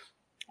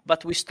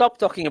 but we stopped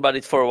talking about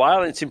it for a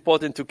while, and it's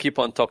important to keep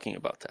on talking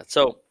about that.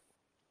 So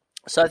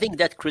I think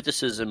that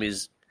criticism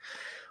is,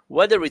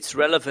 whether it's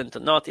relevant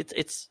or not,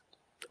 it's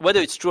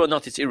whether it's true or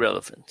not, it's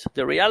irrelevant.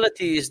 The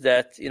reality is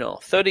that,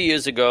 30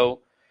 years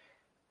ago,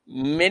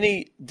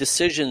 many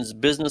decisions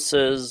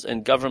businesses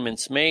and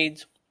governments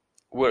made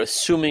were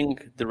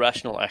assuming the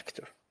rational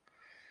actor.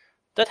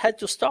 That had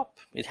to stop.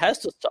 It has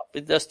to stop.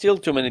 There's still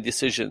too many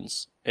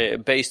decisions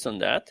based on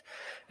that.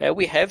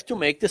 We have to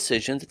make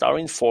decisions that are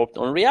informed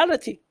on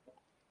reality.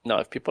 Now,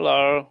 if people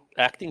are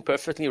acting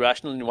perfectly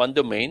rational in one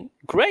domain,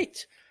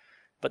 great.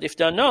 But if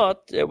they're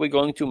not, we're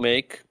going to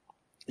make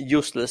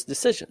useless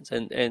decisions.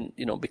 And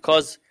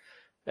because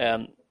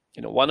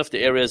one of the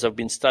areas I've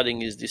been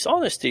studying is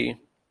dishonesty,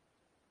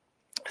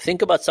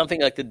 think about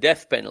something like the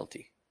death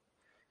penalty.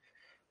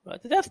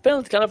 Right? The death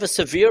penalty is kind of a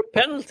severe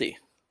penalty.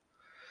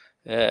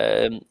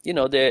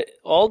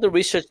 All the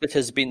research that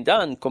has been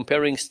done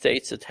comparing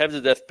states that have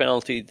the death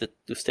penalty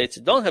to states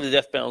that don't have the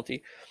death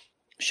penalty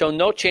show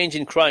no change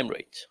in crime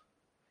rate.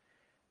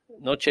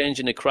 No change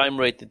in a crime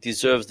rate that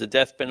deserves the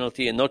death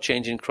penalty, and no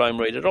change in crime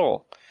rate at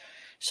all.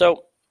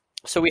 So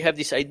we have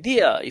this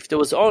idea, if there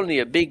was only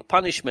a big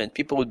punishment,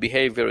 people would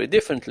behave very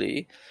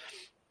differently,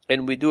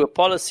 and we do a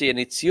policy and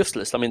it's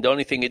useless. I mean, the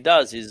only thing it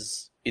does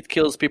is it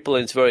kills people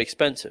and it's very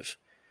expensive,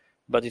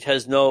 but it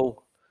has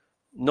no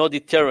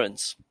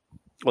deterrence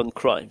on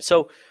crime.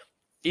 So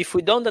if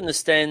we don't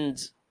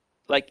understand,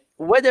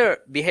 whether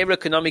behavioral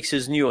economics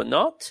is new or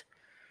not,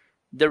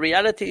 the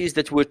reality is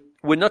that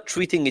we're not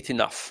treating it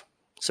enough.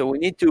 So we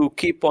need to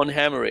keep on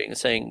hammering and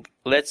saying,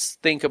 let's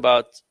think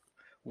about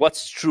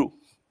what's true.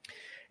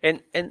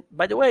 And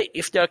by the way,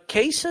 if there are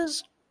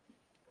cases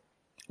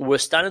where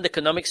standard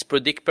economics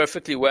predict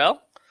perfectly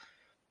well,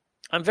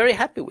 I'm very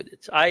happy with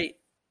it.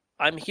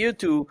 I'm here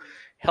to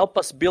help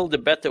us build a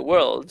better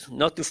world,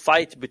 not to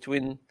fight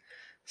between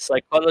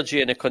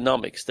psychology and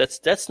economics.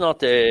 That's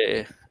not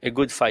a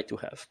good fight to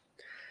have.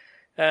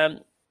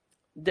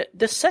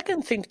 The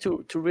second thing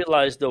to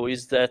realize, though,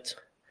 is that,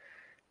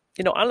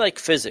 unlike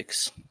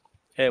physics,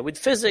 with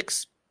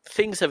physics,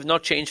 things have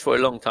not changed for a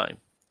long time.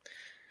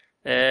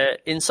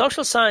 In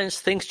social science,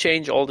 things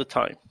change all the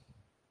time.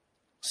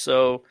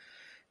 So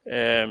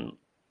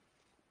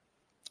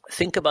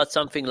think about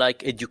something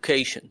like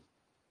education.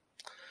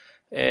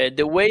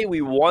 The way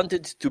we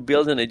wanted to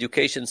build an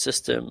education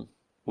system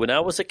when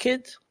I was a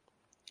kid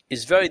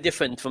is very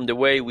different from the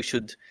way we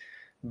should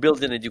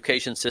build an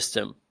education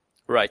system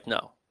right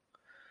now.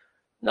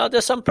 Now,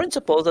 there's some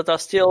principles that are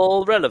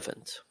still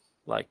relevant,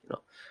 like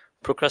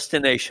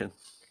procrastination,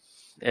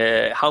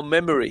 how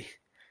memory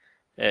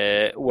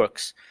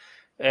works.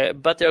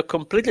 But there are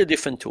completely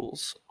different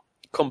tools,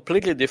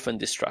 completely different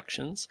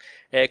distractions,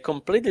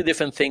 completely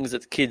different things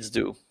that kids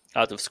do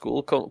out of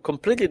school,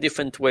 completely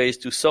different ways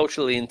to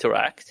socially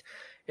interact.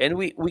 And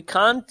we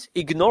can't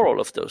ignore all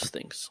of those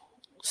things.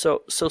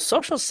 So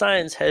social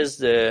science has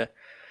the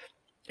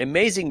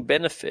amazing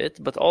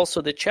benefit, but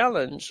also the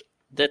challenge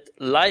that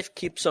life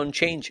keeps on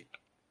changing.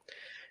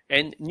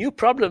 And new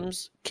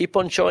problems keep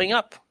on showing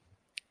up.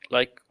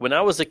 Like when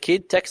I was a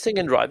kid, texting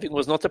and driving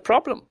was not a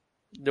problem.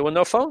 There were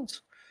no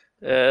phones,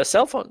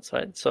 cell phones,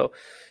 right?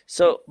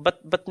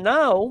 But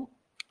now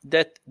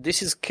that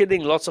this is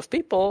killing lots of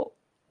people,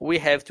 we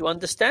have to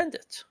understand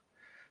it.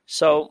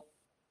 So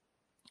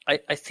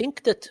I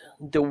think that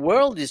the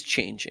world is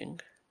changing,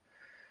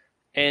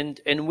 and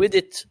with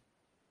it,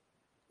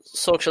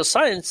 social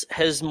science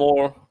has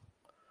more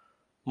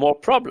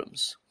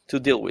problems to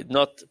deal with.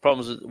 Not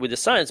problems with the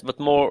science, but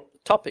more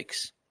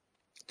topics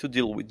to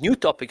deal with, new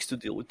topics to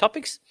deal with.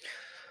 Topics,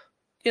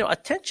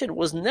 attention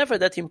was never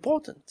that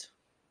important.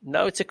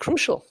 Now it's a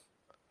crucial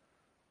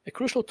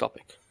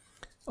topic.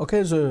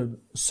 Okay, the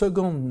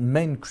second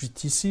main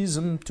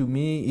criticism to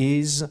me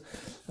is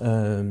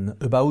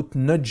about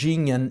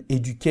nudging and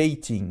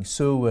educating.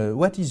 So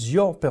what is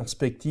your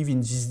perspective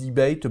in this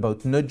debate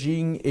about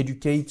nudging,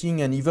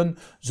 educating, and even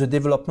the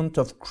development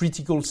of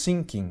critical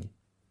thinking?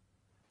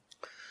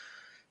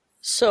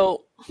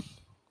 So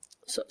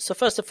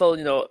first of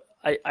all,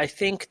 I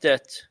think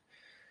that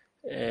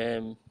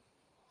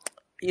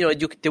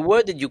the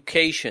word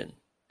education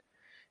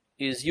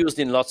is used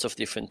in lots of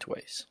different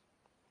ways.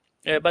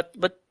 But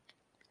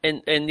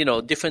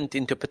different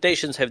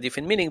interpretations have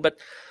different meaning. But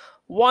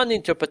one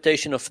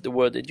interpretation of the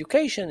word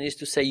education is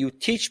to say you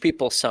teach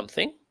people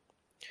something,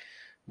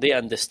 they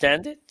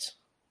understand it,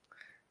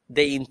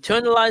 they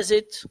internalize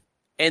it,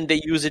 and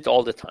they use it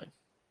all the time.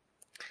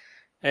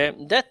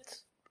 That,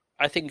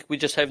 I think, we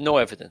just have no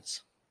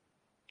evidence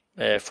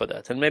for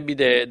that. And maybe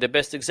the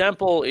best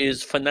example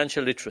is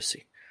financial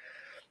literacy.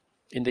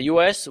 In the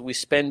US, we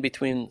spend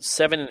between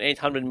 $700 and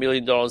 $800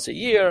 million a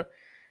year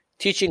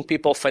teaching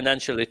people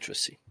financial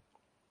literacy.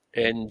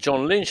 And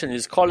John Lynch and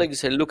his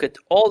colleagues had looked at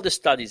all the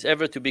studies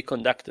ever to be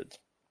conducted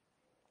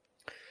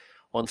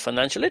on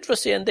financial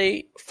literacy, and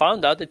they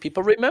found out that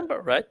people remember,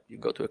 right? You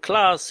go to a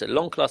class, a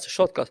long class, a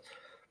short class.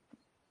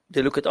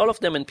 They look at all of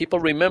them, and people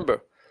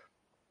remember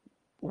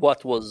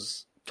what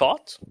was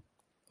taught.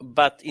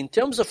 But in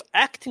terms of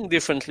acting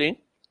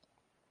differently,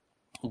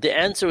 the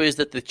answer is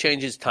that the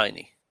change is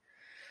tiny.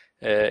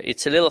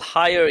 It's a little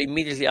higher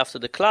immediately after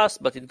the class,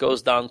 but it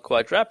goes down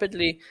quite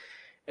rapidly.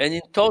 And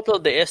in total,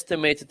 they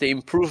estimate that the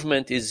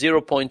improvement is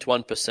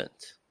 0.1%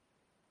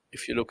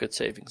 if you look at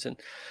savings. And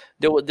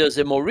there's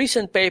a more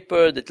recent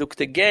paper that looked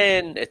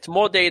again at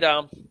more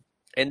data,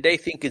 and they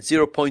think it's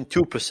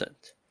 0.2%.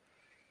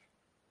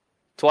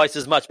 Twice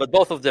as much, but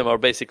both of them are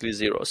basically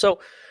zero. So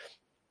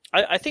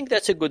I think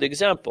that's a good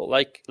example.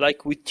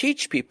 Like we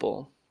teach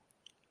people,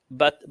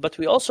 but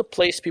we also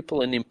place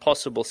people in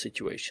impossible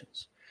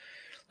situations.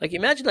 Like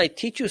imagine I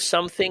teach you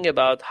something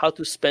about how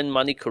to spend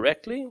money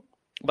correctly,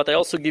 but I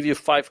also give you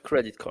 5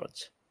 credit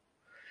cards.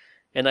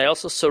 And I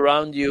also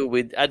surround you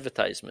with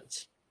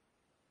advertisements.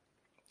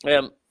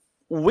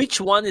 Which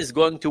one is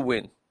going to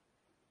win?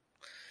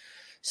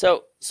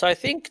 So I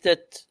think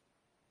that,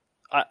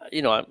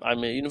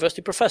 I'm a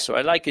university professor.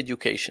 I like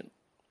education.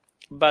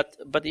 But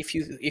if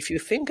you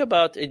think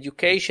about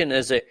education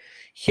as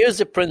here's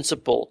a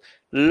principle,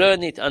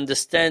 learn it,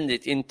 understand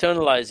it,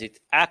 internalize it,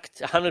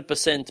 act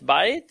 100%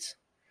 by it,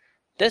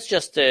 that's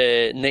just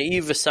a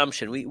naive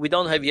assumption. We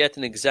don't have yet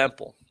an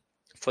example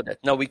for that.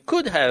 Now, we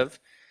could have,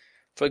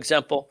 for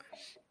example,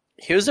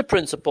 here's a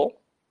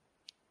principle,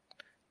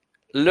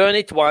 learn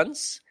it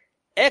once,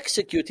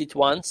 execute it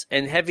once,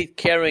 and have it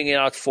carrying it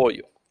out for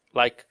you.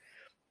 Like,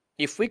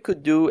 if we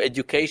could do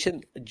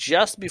education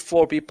just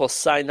before people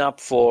sign up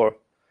for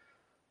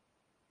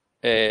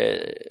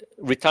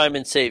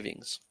retirement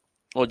savings,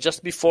 or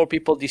just before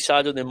people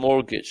decide on a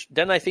mortgage,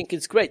 then I think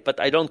it's great, but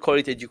I don't call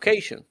it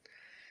education.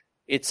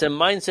 It's a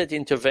mindset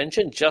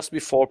intervention just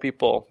before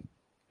people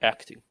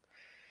acting.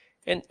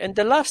 And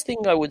the last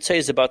thing I would say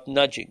is about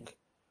nudging.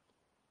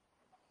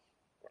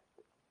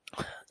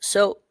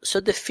 So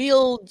the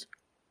field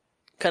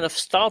kind of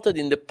started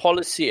in the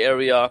policy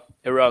area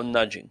around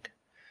nudging.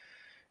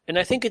 And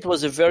I think it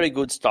was a very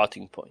good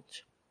starting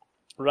point.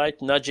 right?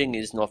 Nudging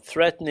is not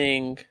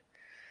threatening.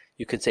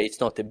 You can say it's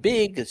not a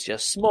big, it's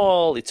just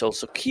small. It's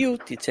also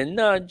cute. It's a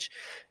nudge.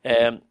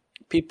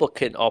 People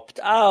can opt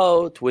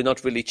out. We're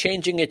not really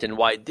changing it. And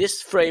why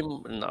this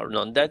frame and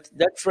not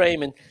that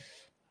frame?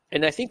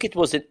 And I think it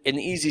was an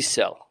easy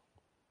sell,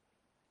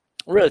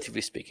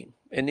 relatively speaking,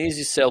 an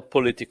easy sell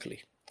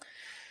politically.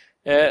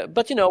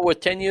 But, we're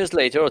 10 years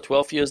later or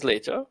 12 years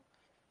later,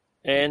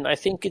 and I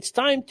think it's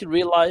time to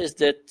realize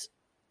that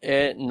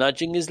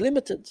nudging is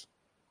limited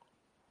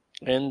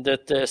and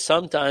that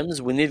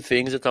sometimes we need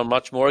things that are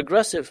much more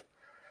aggressive.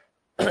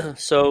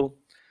 So,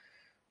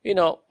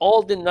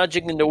 all the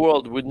nudging in the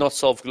world would not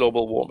solve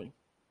global warming.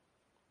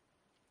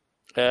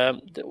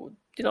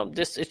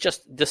 It's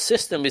just the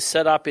system is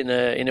set up in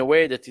a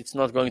way that it's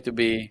not going to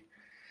be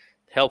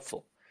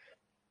helpful.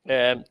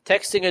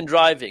 Texting and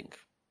driving,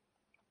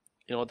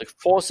 the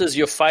forces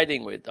you're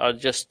fighting with are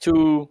just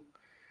too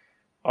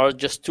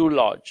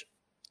large.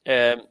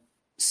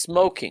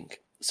 Smoking.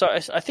 So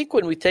I think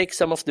when we take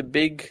some of the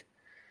big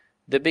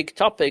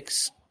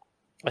topics,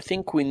 I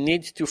think we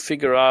need to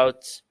figure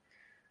out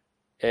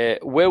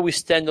where we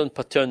stand on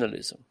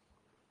paternalism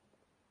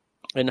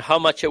and how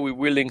much are we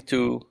willing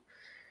to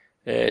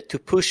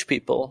push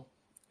people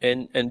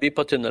and be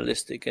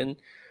paternalistic. And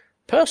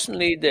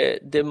personally,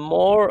 the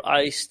more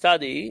I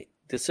study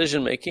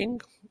decision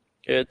making,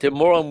 the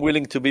more I'm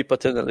willing to be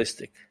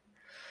paternalistic.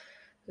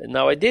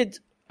 Now I did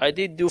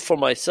do for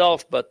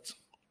myself, but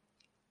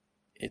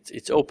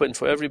it's open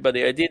for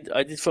everybody. I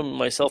did for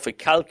myself a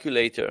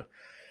calculator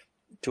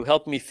to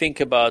help me think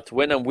about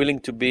when I'm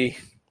willing to be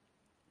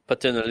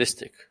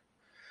paternalistic.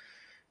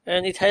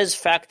 And it has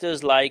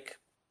factors like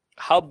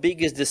how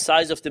big is the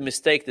size of the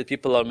mistake that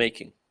people are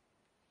making.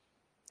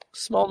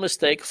 Small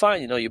mistake,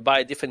 fine. You buy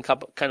a different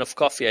kind of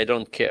coffee, I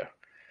don't care.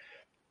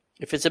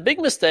 If it's a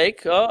big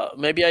mistake,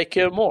 maybe I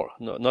care more.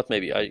 No, not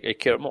maybe, I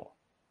care more.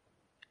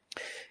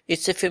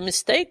 It's if a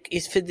mistake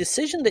is a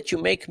decision that you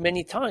make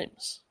many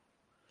times.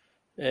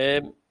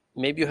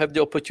 Maybe you have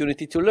the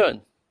opportunity to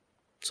learn.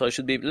 So I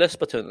should be less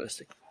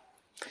paternalistic.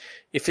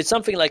 If it's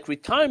something like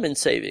retirement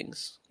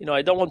savings,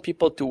 I don't want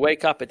people to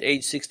wake up at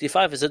age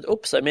 65 and say,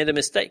 oops, I made a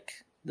mistake.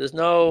 There's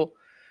no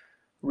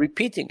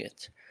repeating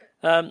it.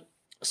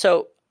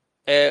 So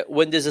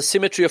when there's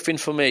asymmetry of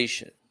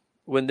information,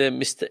 when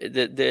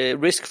the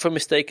risk for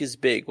mistake is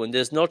big, when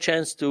there's no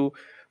chance to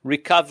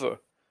recover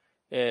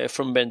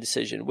from bad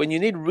decision, when you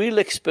need real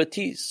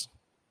expertise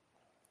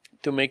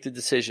to make the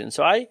decision.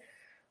 So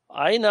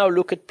I now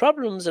look at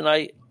problems and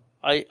I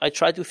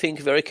try to think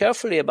very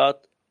carefully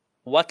about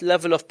what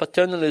level of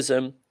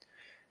paternalism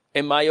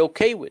am I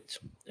okay with?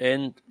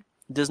 And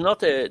there's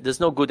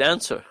no good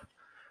answer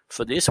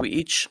for this. We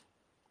each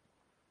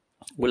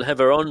will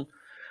have our own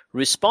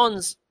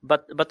response,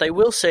 but I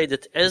will say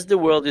that as the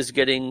world is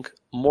getting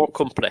more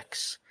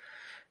complex,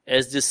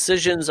 as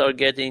decisions are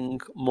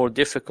getting more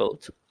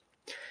difficult,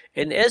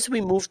 and as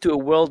we move to a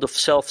world of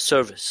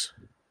self-service,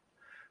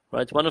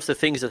 right? One of the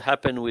things that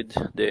happened with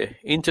the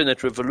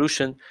internet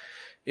revolution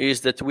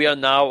is that we are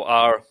now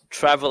our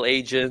travel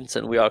agents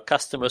and we are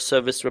customer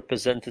service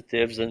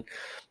representatives and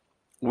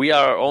we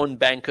are our own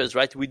bankers,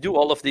 right? We do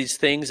all of these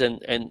things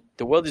and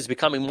the world is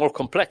becoming more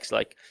complex.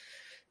 Like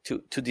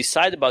to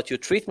decide about your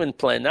treatment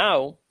plan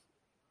now,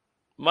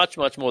 much,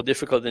 much more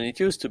difficult than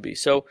it used to be.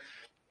 So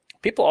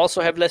people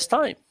also have less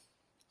time.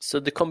 So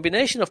the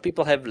combination of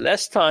people have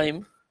less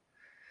time,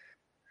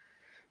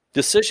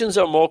 decisions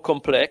are more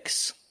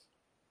complex,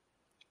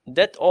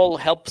 that all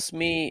helps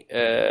me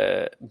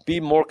be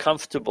more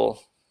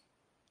comfortable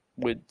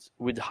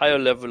with higher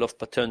level of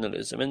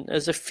paternalism. And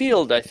as a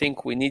field, I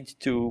think we need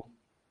to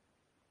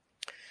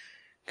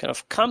kind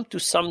of come to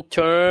some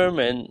term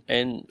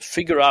and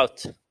figure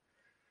out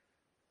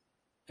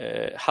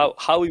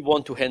how we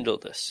want to handle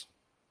this.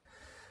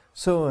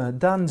 So,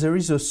 Dan, there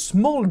is a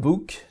small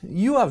book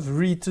you have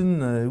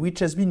written which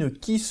has been a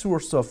key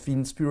source of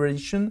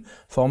inspiration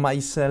for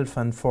myself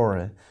and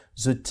for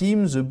the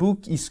team. The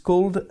book is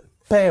called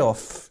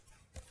Payoff.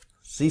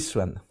 This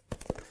one.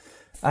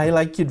 I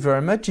like it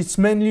very much. It's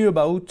mainly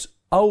about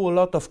how a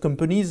lot of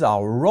companies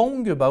are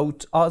wrong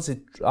about how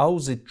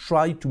they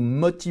try to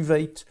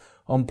motivate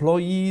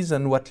employees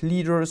and what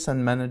leaders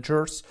and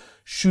managers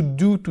should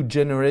do to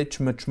generate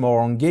much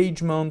more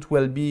engagement,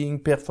 well-being,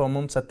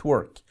 performance at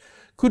work.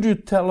 Could you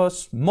tell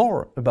us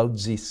more about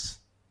this?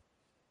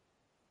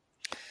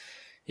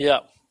 Yeah.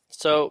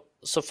 So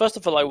first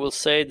of all, I will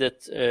say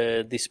that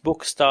this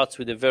book starts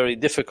with a very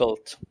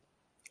difficult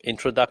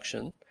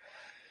introduction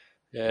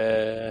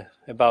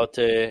about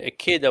a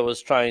kid I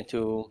was trying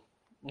to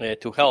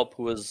help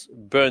who was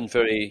burned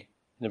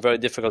in a very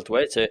difficult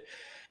way.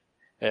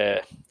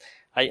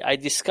 I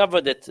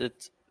discovered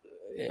that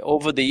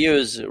over the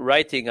years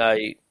writing,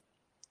 I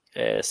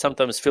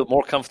sometimes feel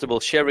more comfortable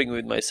sharing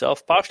with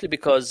myself, partially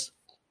because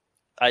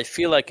I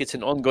feel like it's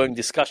an ongoing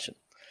discussion.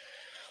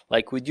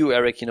 Like with you,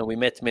 Eric, we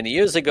met many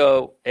years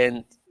ago,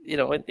 and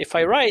if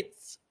I write,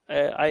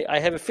 I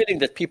have a feeling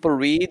that people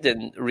read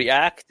and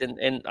react,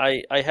 and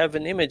I have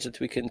an image that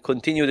we can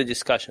continue the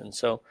discussion.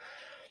 So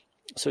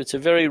So it's a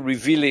very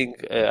revealing,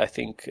 I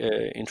think,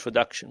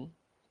 introduction.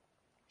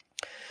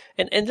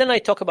 And then I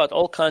talk about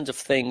all kinds of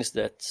things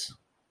that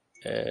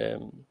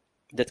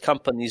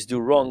companies do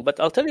wrong. But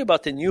I'll tell you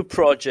about a new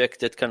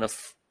project that kind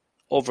of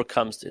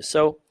overcomes this.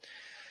 So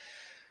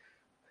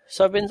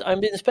I've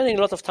been spending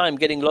a lot of time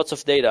getting lots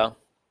of data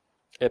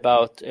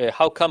about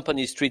how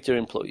companies treat their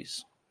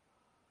employees.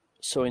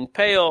 So in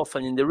Payoff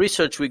and in the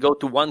research, we go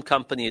to one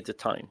company at a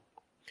time.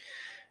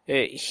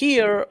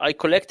 Here, I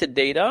collected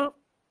data.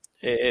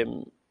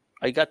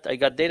 I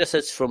got data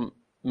sets from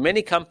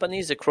many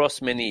companies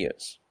across many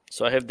years.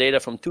 So I have data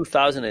from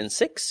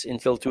 2006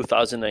 until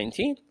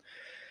 2019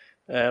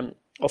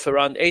 of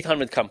around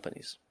 800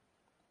 companies.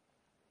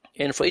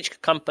 And for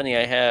each company,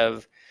 I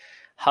have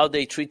how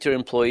they treat their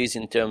employees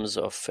in terms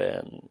of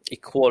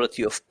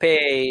equality of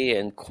pay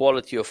and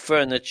quality of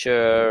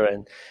furniture,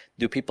 and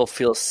do people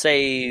feel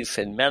safe,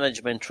 and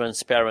management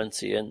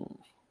transparency, and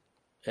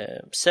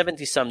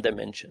 70-some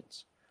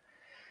dimensions.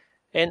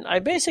 And I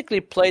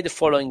basically played the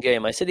following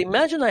game. I said,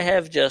 imagine I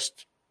have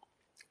just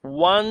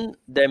one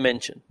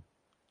dimension.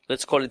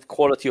 Let's call it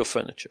quality of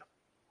furniture.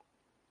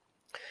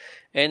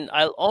 And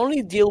I'll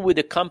only deal with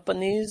the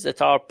companies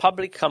that are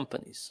public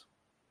companies.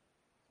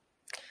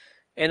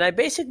 And I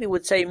basically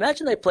would say,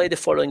 imagine I play the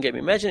following game.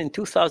 Imagine in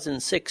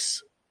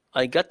 2006,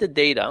 I got the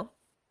data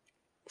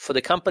for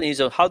the companies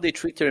of how they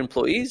treat their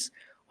employees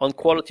on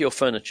quality of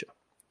furniture.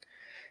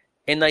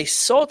 And I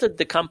sorted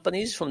the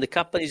companies from the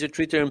companies who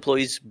treat their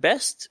employees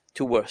best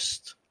to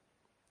worst.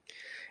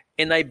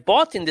 And I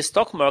bought in the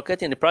stock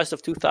market in the price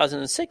of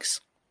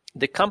 2006,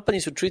 the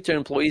companies who treat their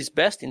employees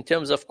best in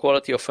terms of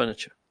quality of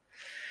furniture.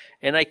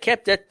 And I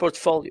kept that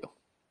portfolio.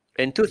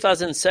 In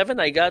 2007,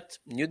 I got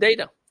new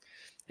data.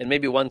 And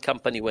maybe one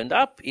company went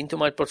up into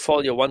my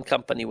portfolio, one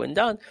company went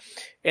down.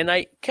 And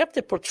I kept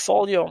a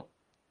portfolio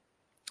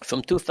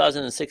from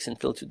 2006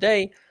 until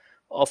today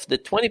of the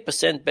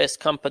 20% best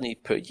company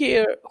per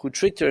year who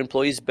treat their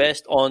employees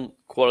best on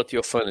quality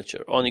of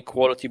furniture, on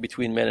equality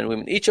between men and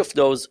women, each of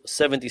those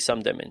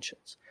 70-some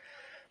dimensions.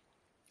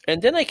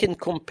 And then I can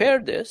compare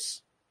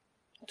this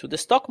to the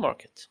stock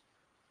market.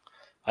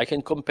 I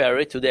can compare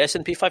it to the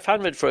S&P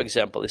 500, for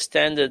example, a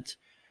standard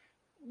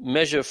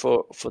measure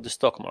for the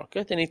stock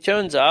market. And it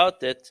turns out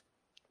that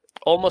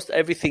almost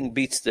everything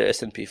beats the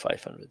S&P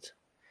 500.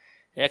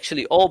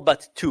 Actually, all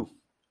but two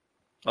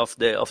of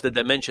the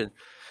dimension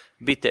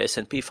beat the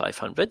S&P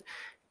 500.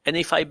 And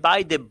if I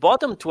buy the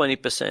bottom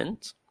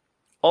 20%,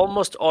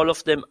 almost all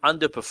of them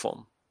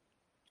underperform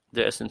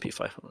the S&P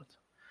 500.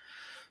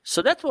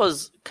 So that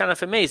was kind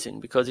of amazing,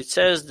 because it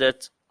says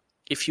that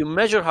if you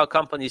measure how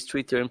companies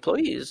treat their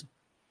employees,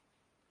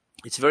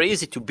 it's very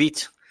easy to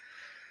beat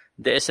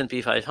the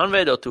S&P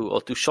 500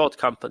 or to short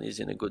companies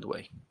in a good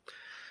way.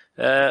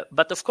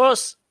 But of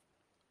course,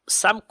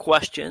 some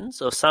questions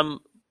or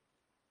some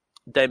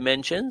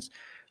dimensions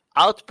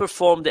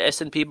outperform the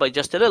S&P by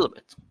just a little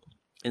bit,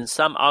 and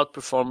some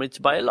outperform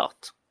it by a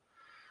lot.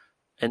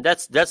 And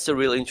that's the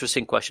real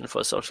interesting question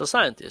for a social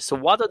scientist. So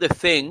what are the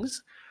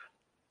things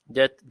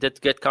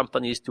that get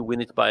companies to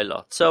win it by a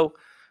lot? So,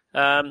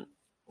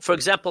 for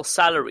example,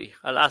 salary.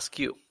 I'll ask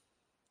you.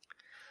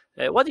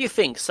 What do you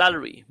think?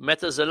 Salary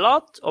matters a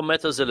lot or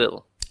matters a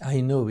little?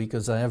 I know,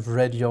 because I have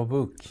read your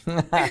book.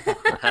 And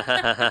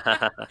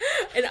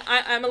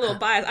I'm a little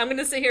biased. I'm going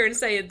to sit here and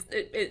say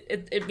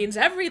it means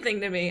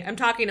everything to me. I'm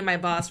talking to my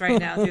boss right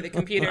now through the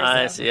computer.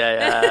 I see.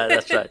 Yeah,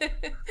 that's right.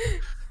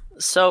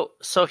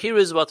 So here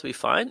is what we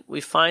find. We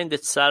find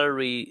that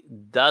salary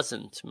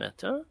doesn't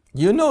matter.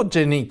 You know,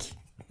 Janik.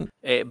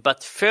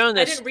 But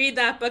fairness. I didn't read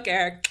that book,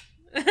 Eric.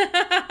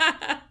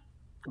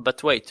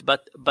 But wait,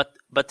 but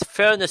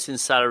fairness in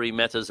salary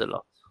matters a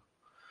lot,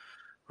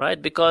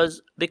 right?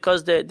 Because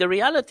the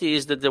reality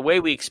is that the way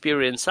we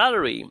experience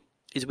salary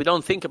is we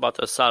don't think about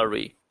our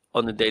salary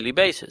on a daily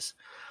basis.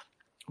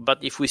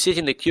 But if we sit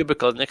in the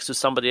cubicle next to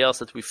somebody else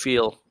that we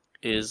feel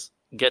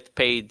get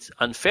paid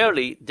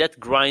unfairly, that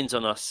grinds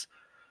on us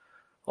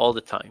all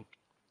the time.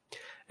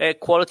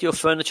 Quality of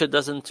furniture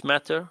doesn't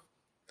matter.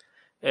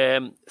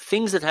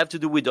 Things that have to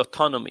do with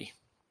autonomy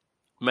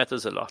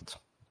matters a lot.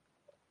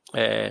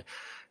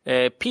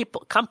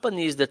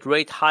 Companies that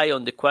rate high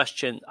on the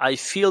question, I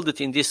feel that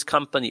in this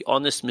company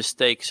honest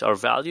mistakes are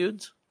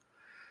valued,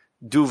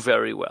 do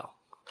very well.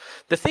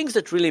 The things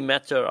that really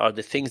matter are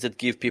the things that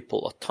give people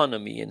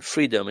autonomy and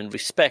freedom and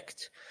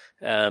respect.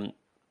 By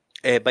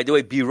the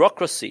way,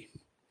 bureaucracy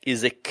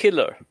is a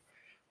killer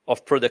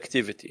of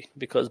productivity,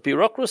 because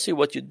bureaucracy,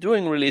 what you're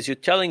doing really is you're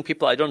telling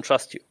people, I don't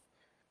trust you.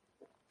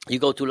 You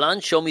go to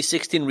lunch, show me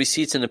 16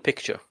 receipts and a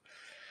picture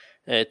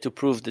to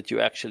prove that you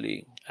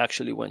actually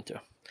went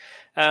there.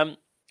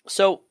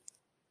 So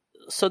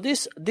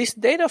this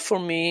data for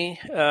me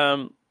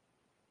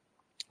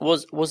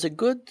was a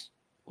good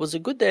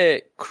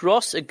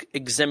cross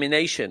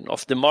examination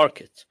of the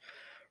market,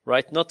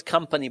 right? Not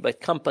company by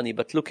company,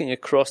 but looking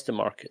across the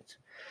market.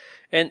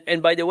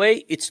 And by the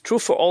way, it's true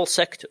for all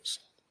sectors.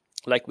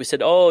 Like we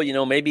said,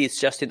 maybe it's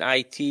just in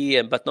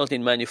IT but not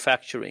in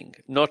manufacturing.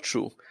 Not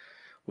true.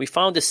 We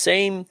found the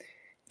same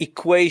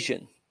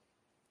equation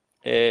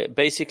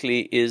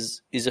basically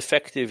is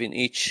effective in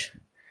each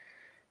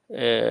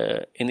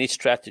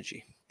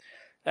strategy.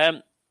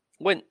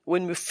 When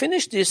we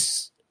finished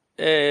this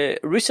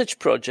research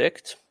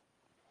project,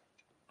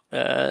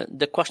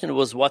 the question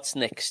was, what's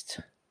next?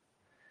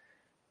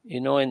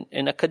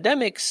 In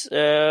academics,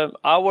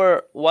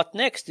 our what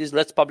next is,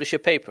 let's publish a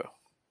paper,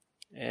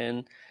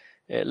 and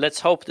let's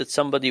hope that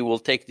somebody will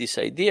take this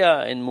idea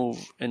and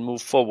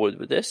move forward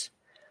with this.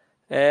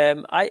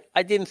 I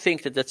didn't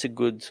think that that's a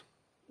good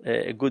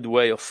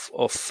way of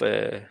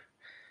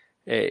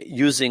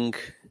using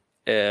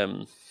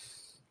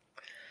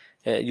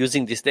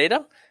this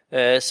data.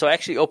 So I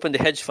actually opened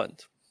a hedge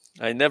fund.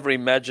 I never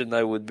imagined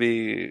I would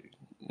be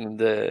in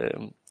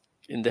the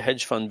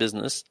hedge fund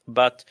business,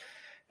 but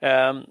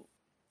my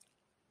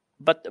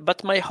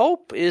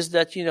hope is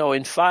that, in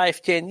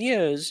 5-10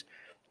 years,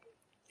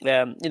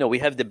 we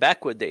have the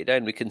backward data,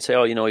 and we can say,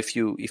 if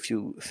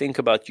you think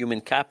about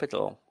human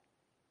capital,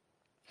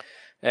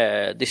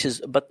 this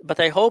is. But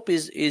I hope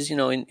is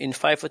in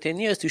 5 or 10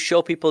 years to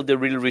show people the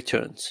real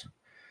returns.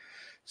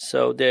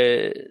 So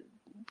the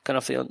kind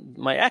of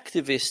my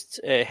activist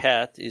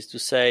hat is to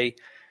say,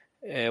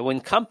 when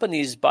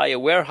companies buy a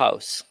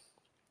warehouse,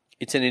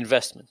 it's an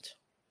investment.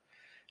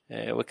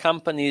 When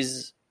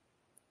companies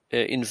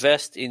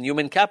invest in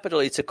human capital,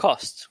 it's a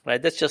cost,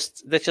 right? That's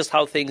just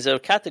how things are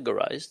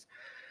categorized.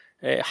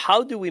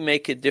 How do we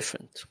make it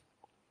different?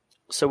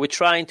 So we're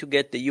trying to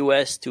get the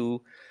US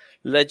to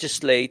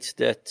legislate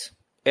that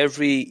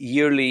every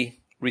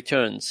yearly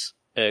returns,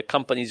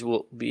 companies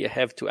will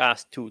have to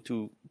ask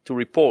to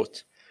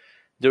report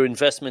their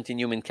investment in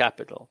human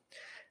capital.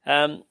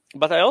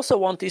 But I also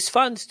want these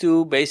funds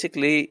to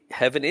basically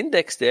have an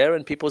index there,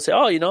 and people say,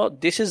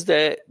 this is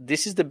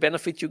the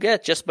benefit you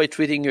get just by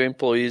treating your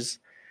employees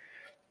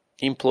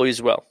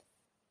well.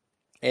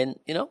 And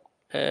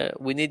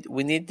we need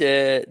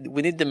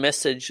the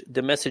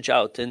message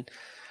out, and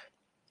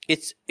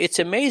it's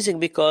amazing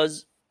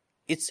because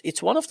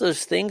it's one of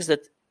those things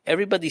that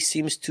everybody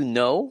seems to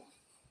know.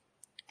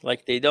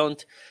 Like they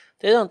don't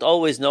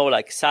always know,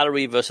 like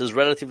salary versus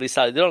relatively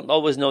salary. They don't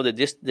always know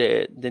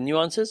the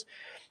nuances.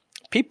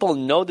 People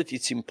know that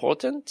it's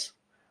important,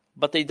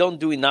 but they don't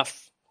do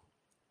enough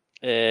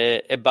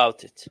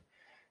about it.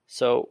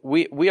 So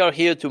we are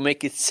here to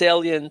make it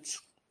salient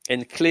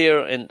and clear,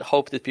 and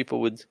hope that people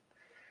would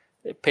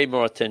pay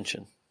more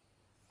attention.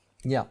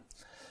 Yeah.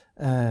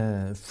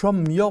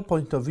 From your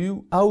point of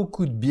view, how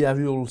could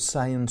behavioral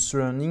science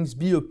learnings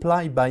be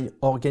applied by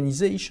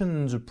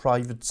organizations in the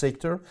private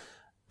sector,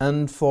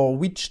 and for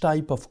which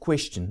type of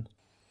question?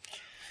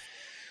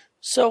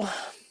 So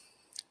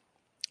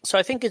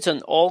I think it's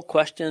on all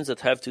questions that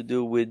have to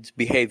do with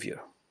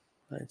behavior,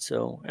 right?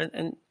 So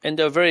and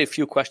there are very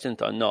few questions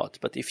that are not.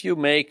 But if you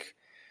make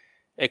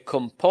a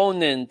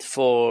component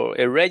for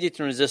a Reddit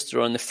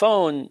resistor on the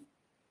phone,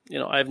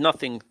 I have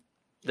nothing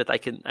that I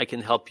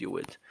can help you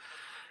with.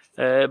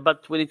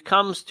 But when it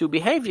comes to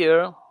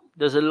behavior,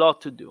 there's a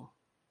lot to do.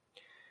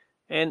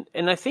 And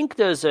I think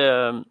there's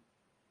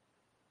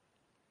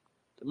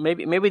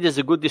maybe there's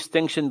a good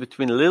distinction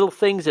between little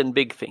things and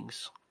big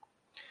things.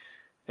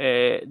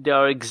 They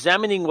are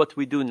examining what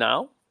we do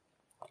now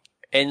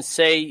and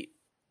say,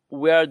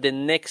 where are the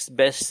next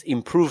best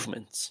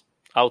improvements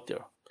out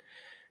there?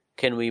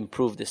 Can we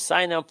improve the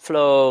sign-up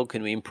flow?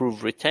 Can we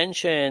improve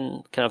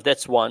retention?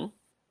 That's one.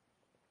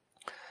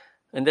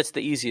 And that's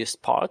the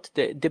easiest part.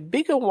 The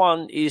bigger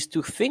one is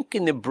to think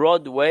in a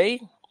broad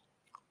way,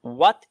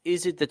 what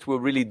is it that we're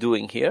really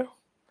doing here?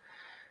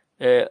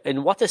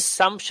 And what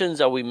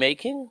assumptions are we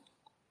making?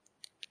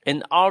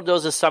 And are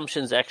those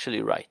assumptions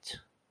actually right?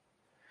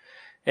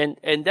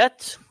 And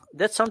that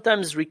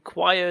sometimes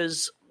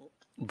requires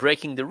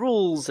breaking the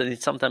rules, and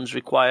it sometimes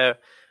requires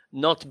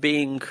not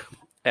being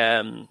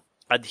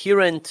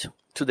adherent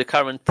to the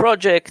current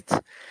project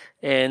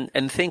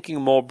and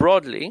thinking more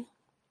broadly.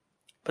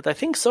 But I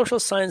think social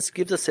science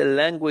gives us a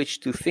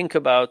language to think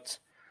about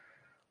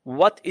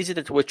what is it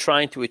that we're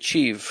trying to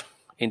achieve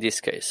in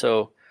this case.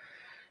 So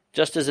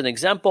just as an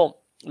example,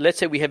 let's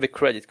say we have a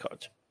credit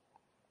card.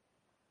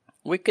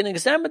 We can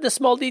examine the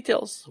small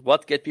details.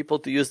 What get people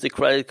to use the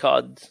credit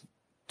card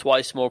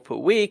twice more per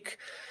week,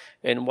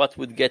 and what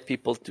would get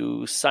people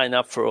to sign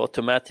up for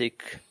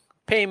automatic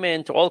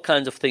payment, all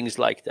kinds of things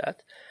like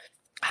that.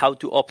 How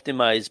to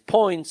optimize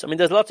points. I mean,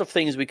 there's lots of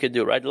things we could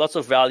do, right? Lots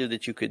of value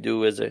that you could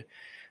do as a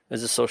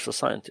social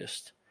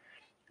scientist.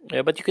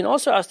 But you can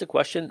also ask the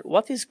question,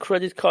 what is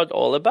credit card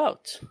all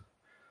about?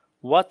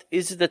 What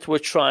is it that we're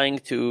trying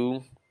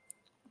to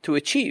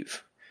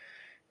achieve?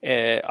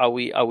 Are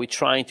we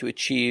trying to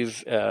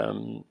achieve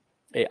a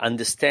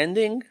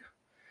understanding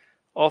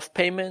of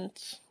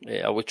payment?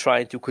 Are we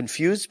trying to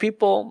confuse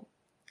people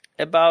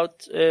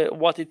about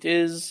what it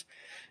is?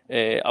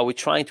 Are we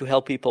trying to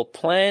help people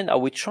plan? Are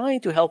we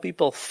trying to help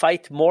people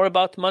fight more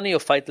about money or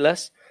fight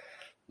less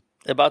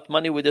about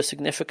money with a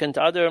significant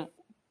other?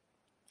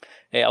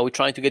 Are we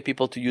trying to get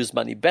people to use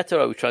money better?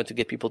 Are we trying to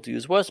get people to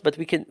use worse? But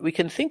we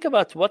can think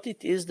about what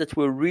it is that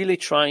we're really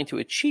trying to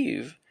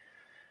achieve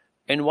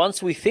And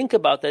once we think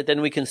about that,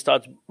 then we can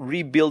start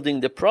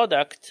rebuilding the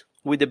product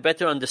with a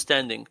better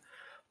understanding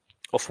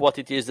of what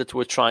it is that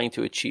we're trying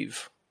to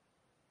achieve.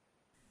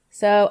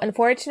 So,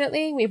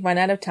 unfortunately, we've run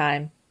out of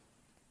time.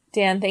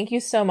 Dan, thank you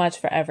so much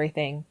for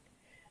everything.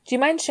 Do you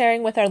mind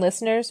sharing with our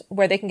listeners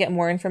where they can get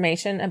more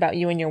information about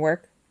you and your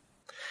work?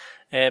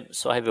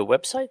 So I have a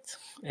website,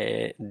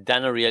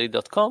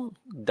 danariely.com,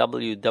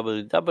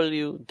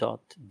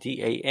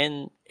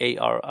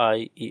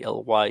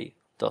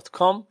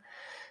 www.danariely.com.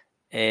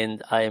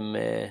 And I'm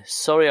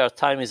sorry our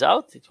time is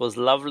out. It was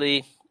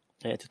lovely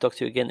to talk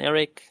to you again,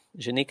 Eric.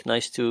 Janik,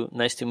 nice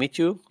to meet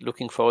you.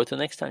 Looking forward to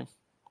next time.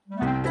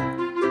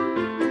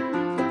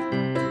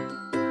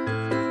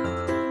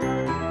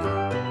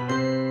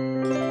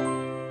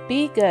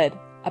 Be Good,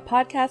 a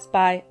podcast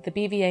by the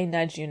BVA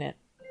Nudge Unit.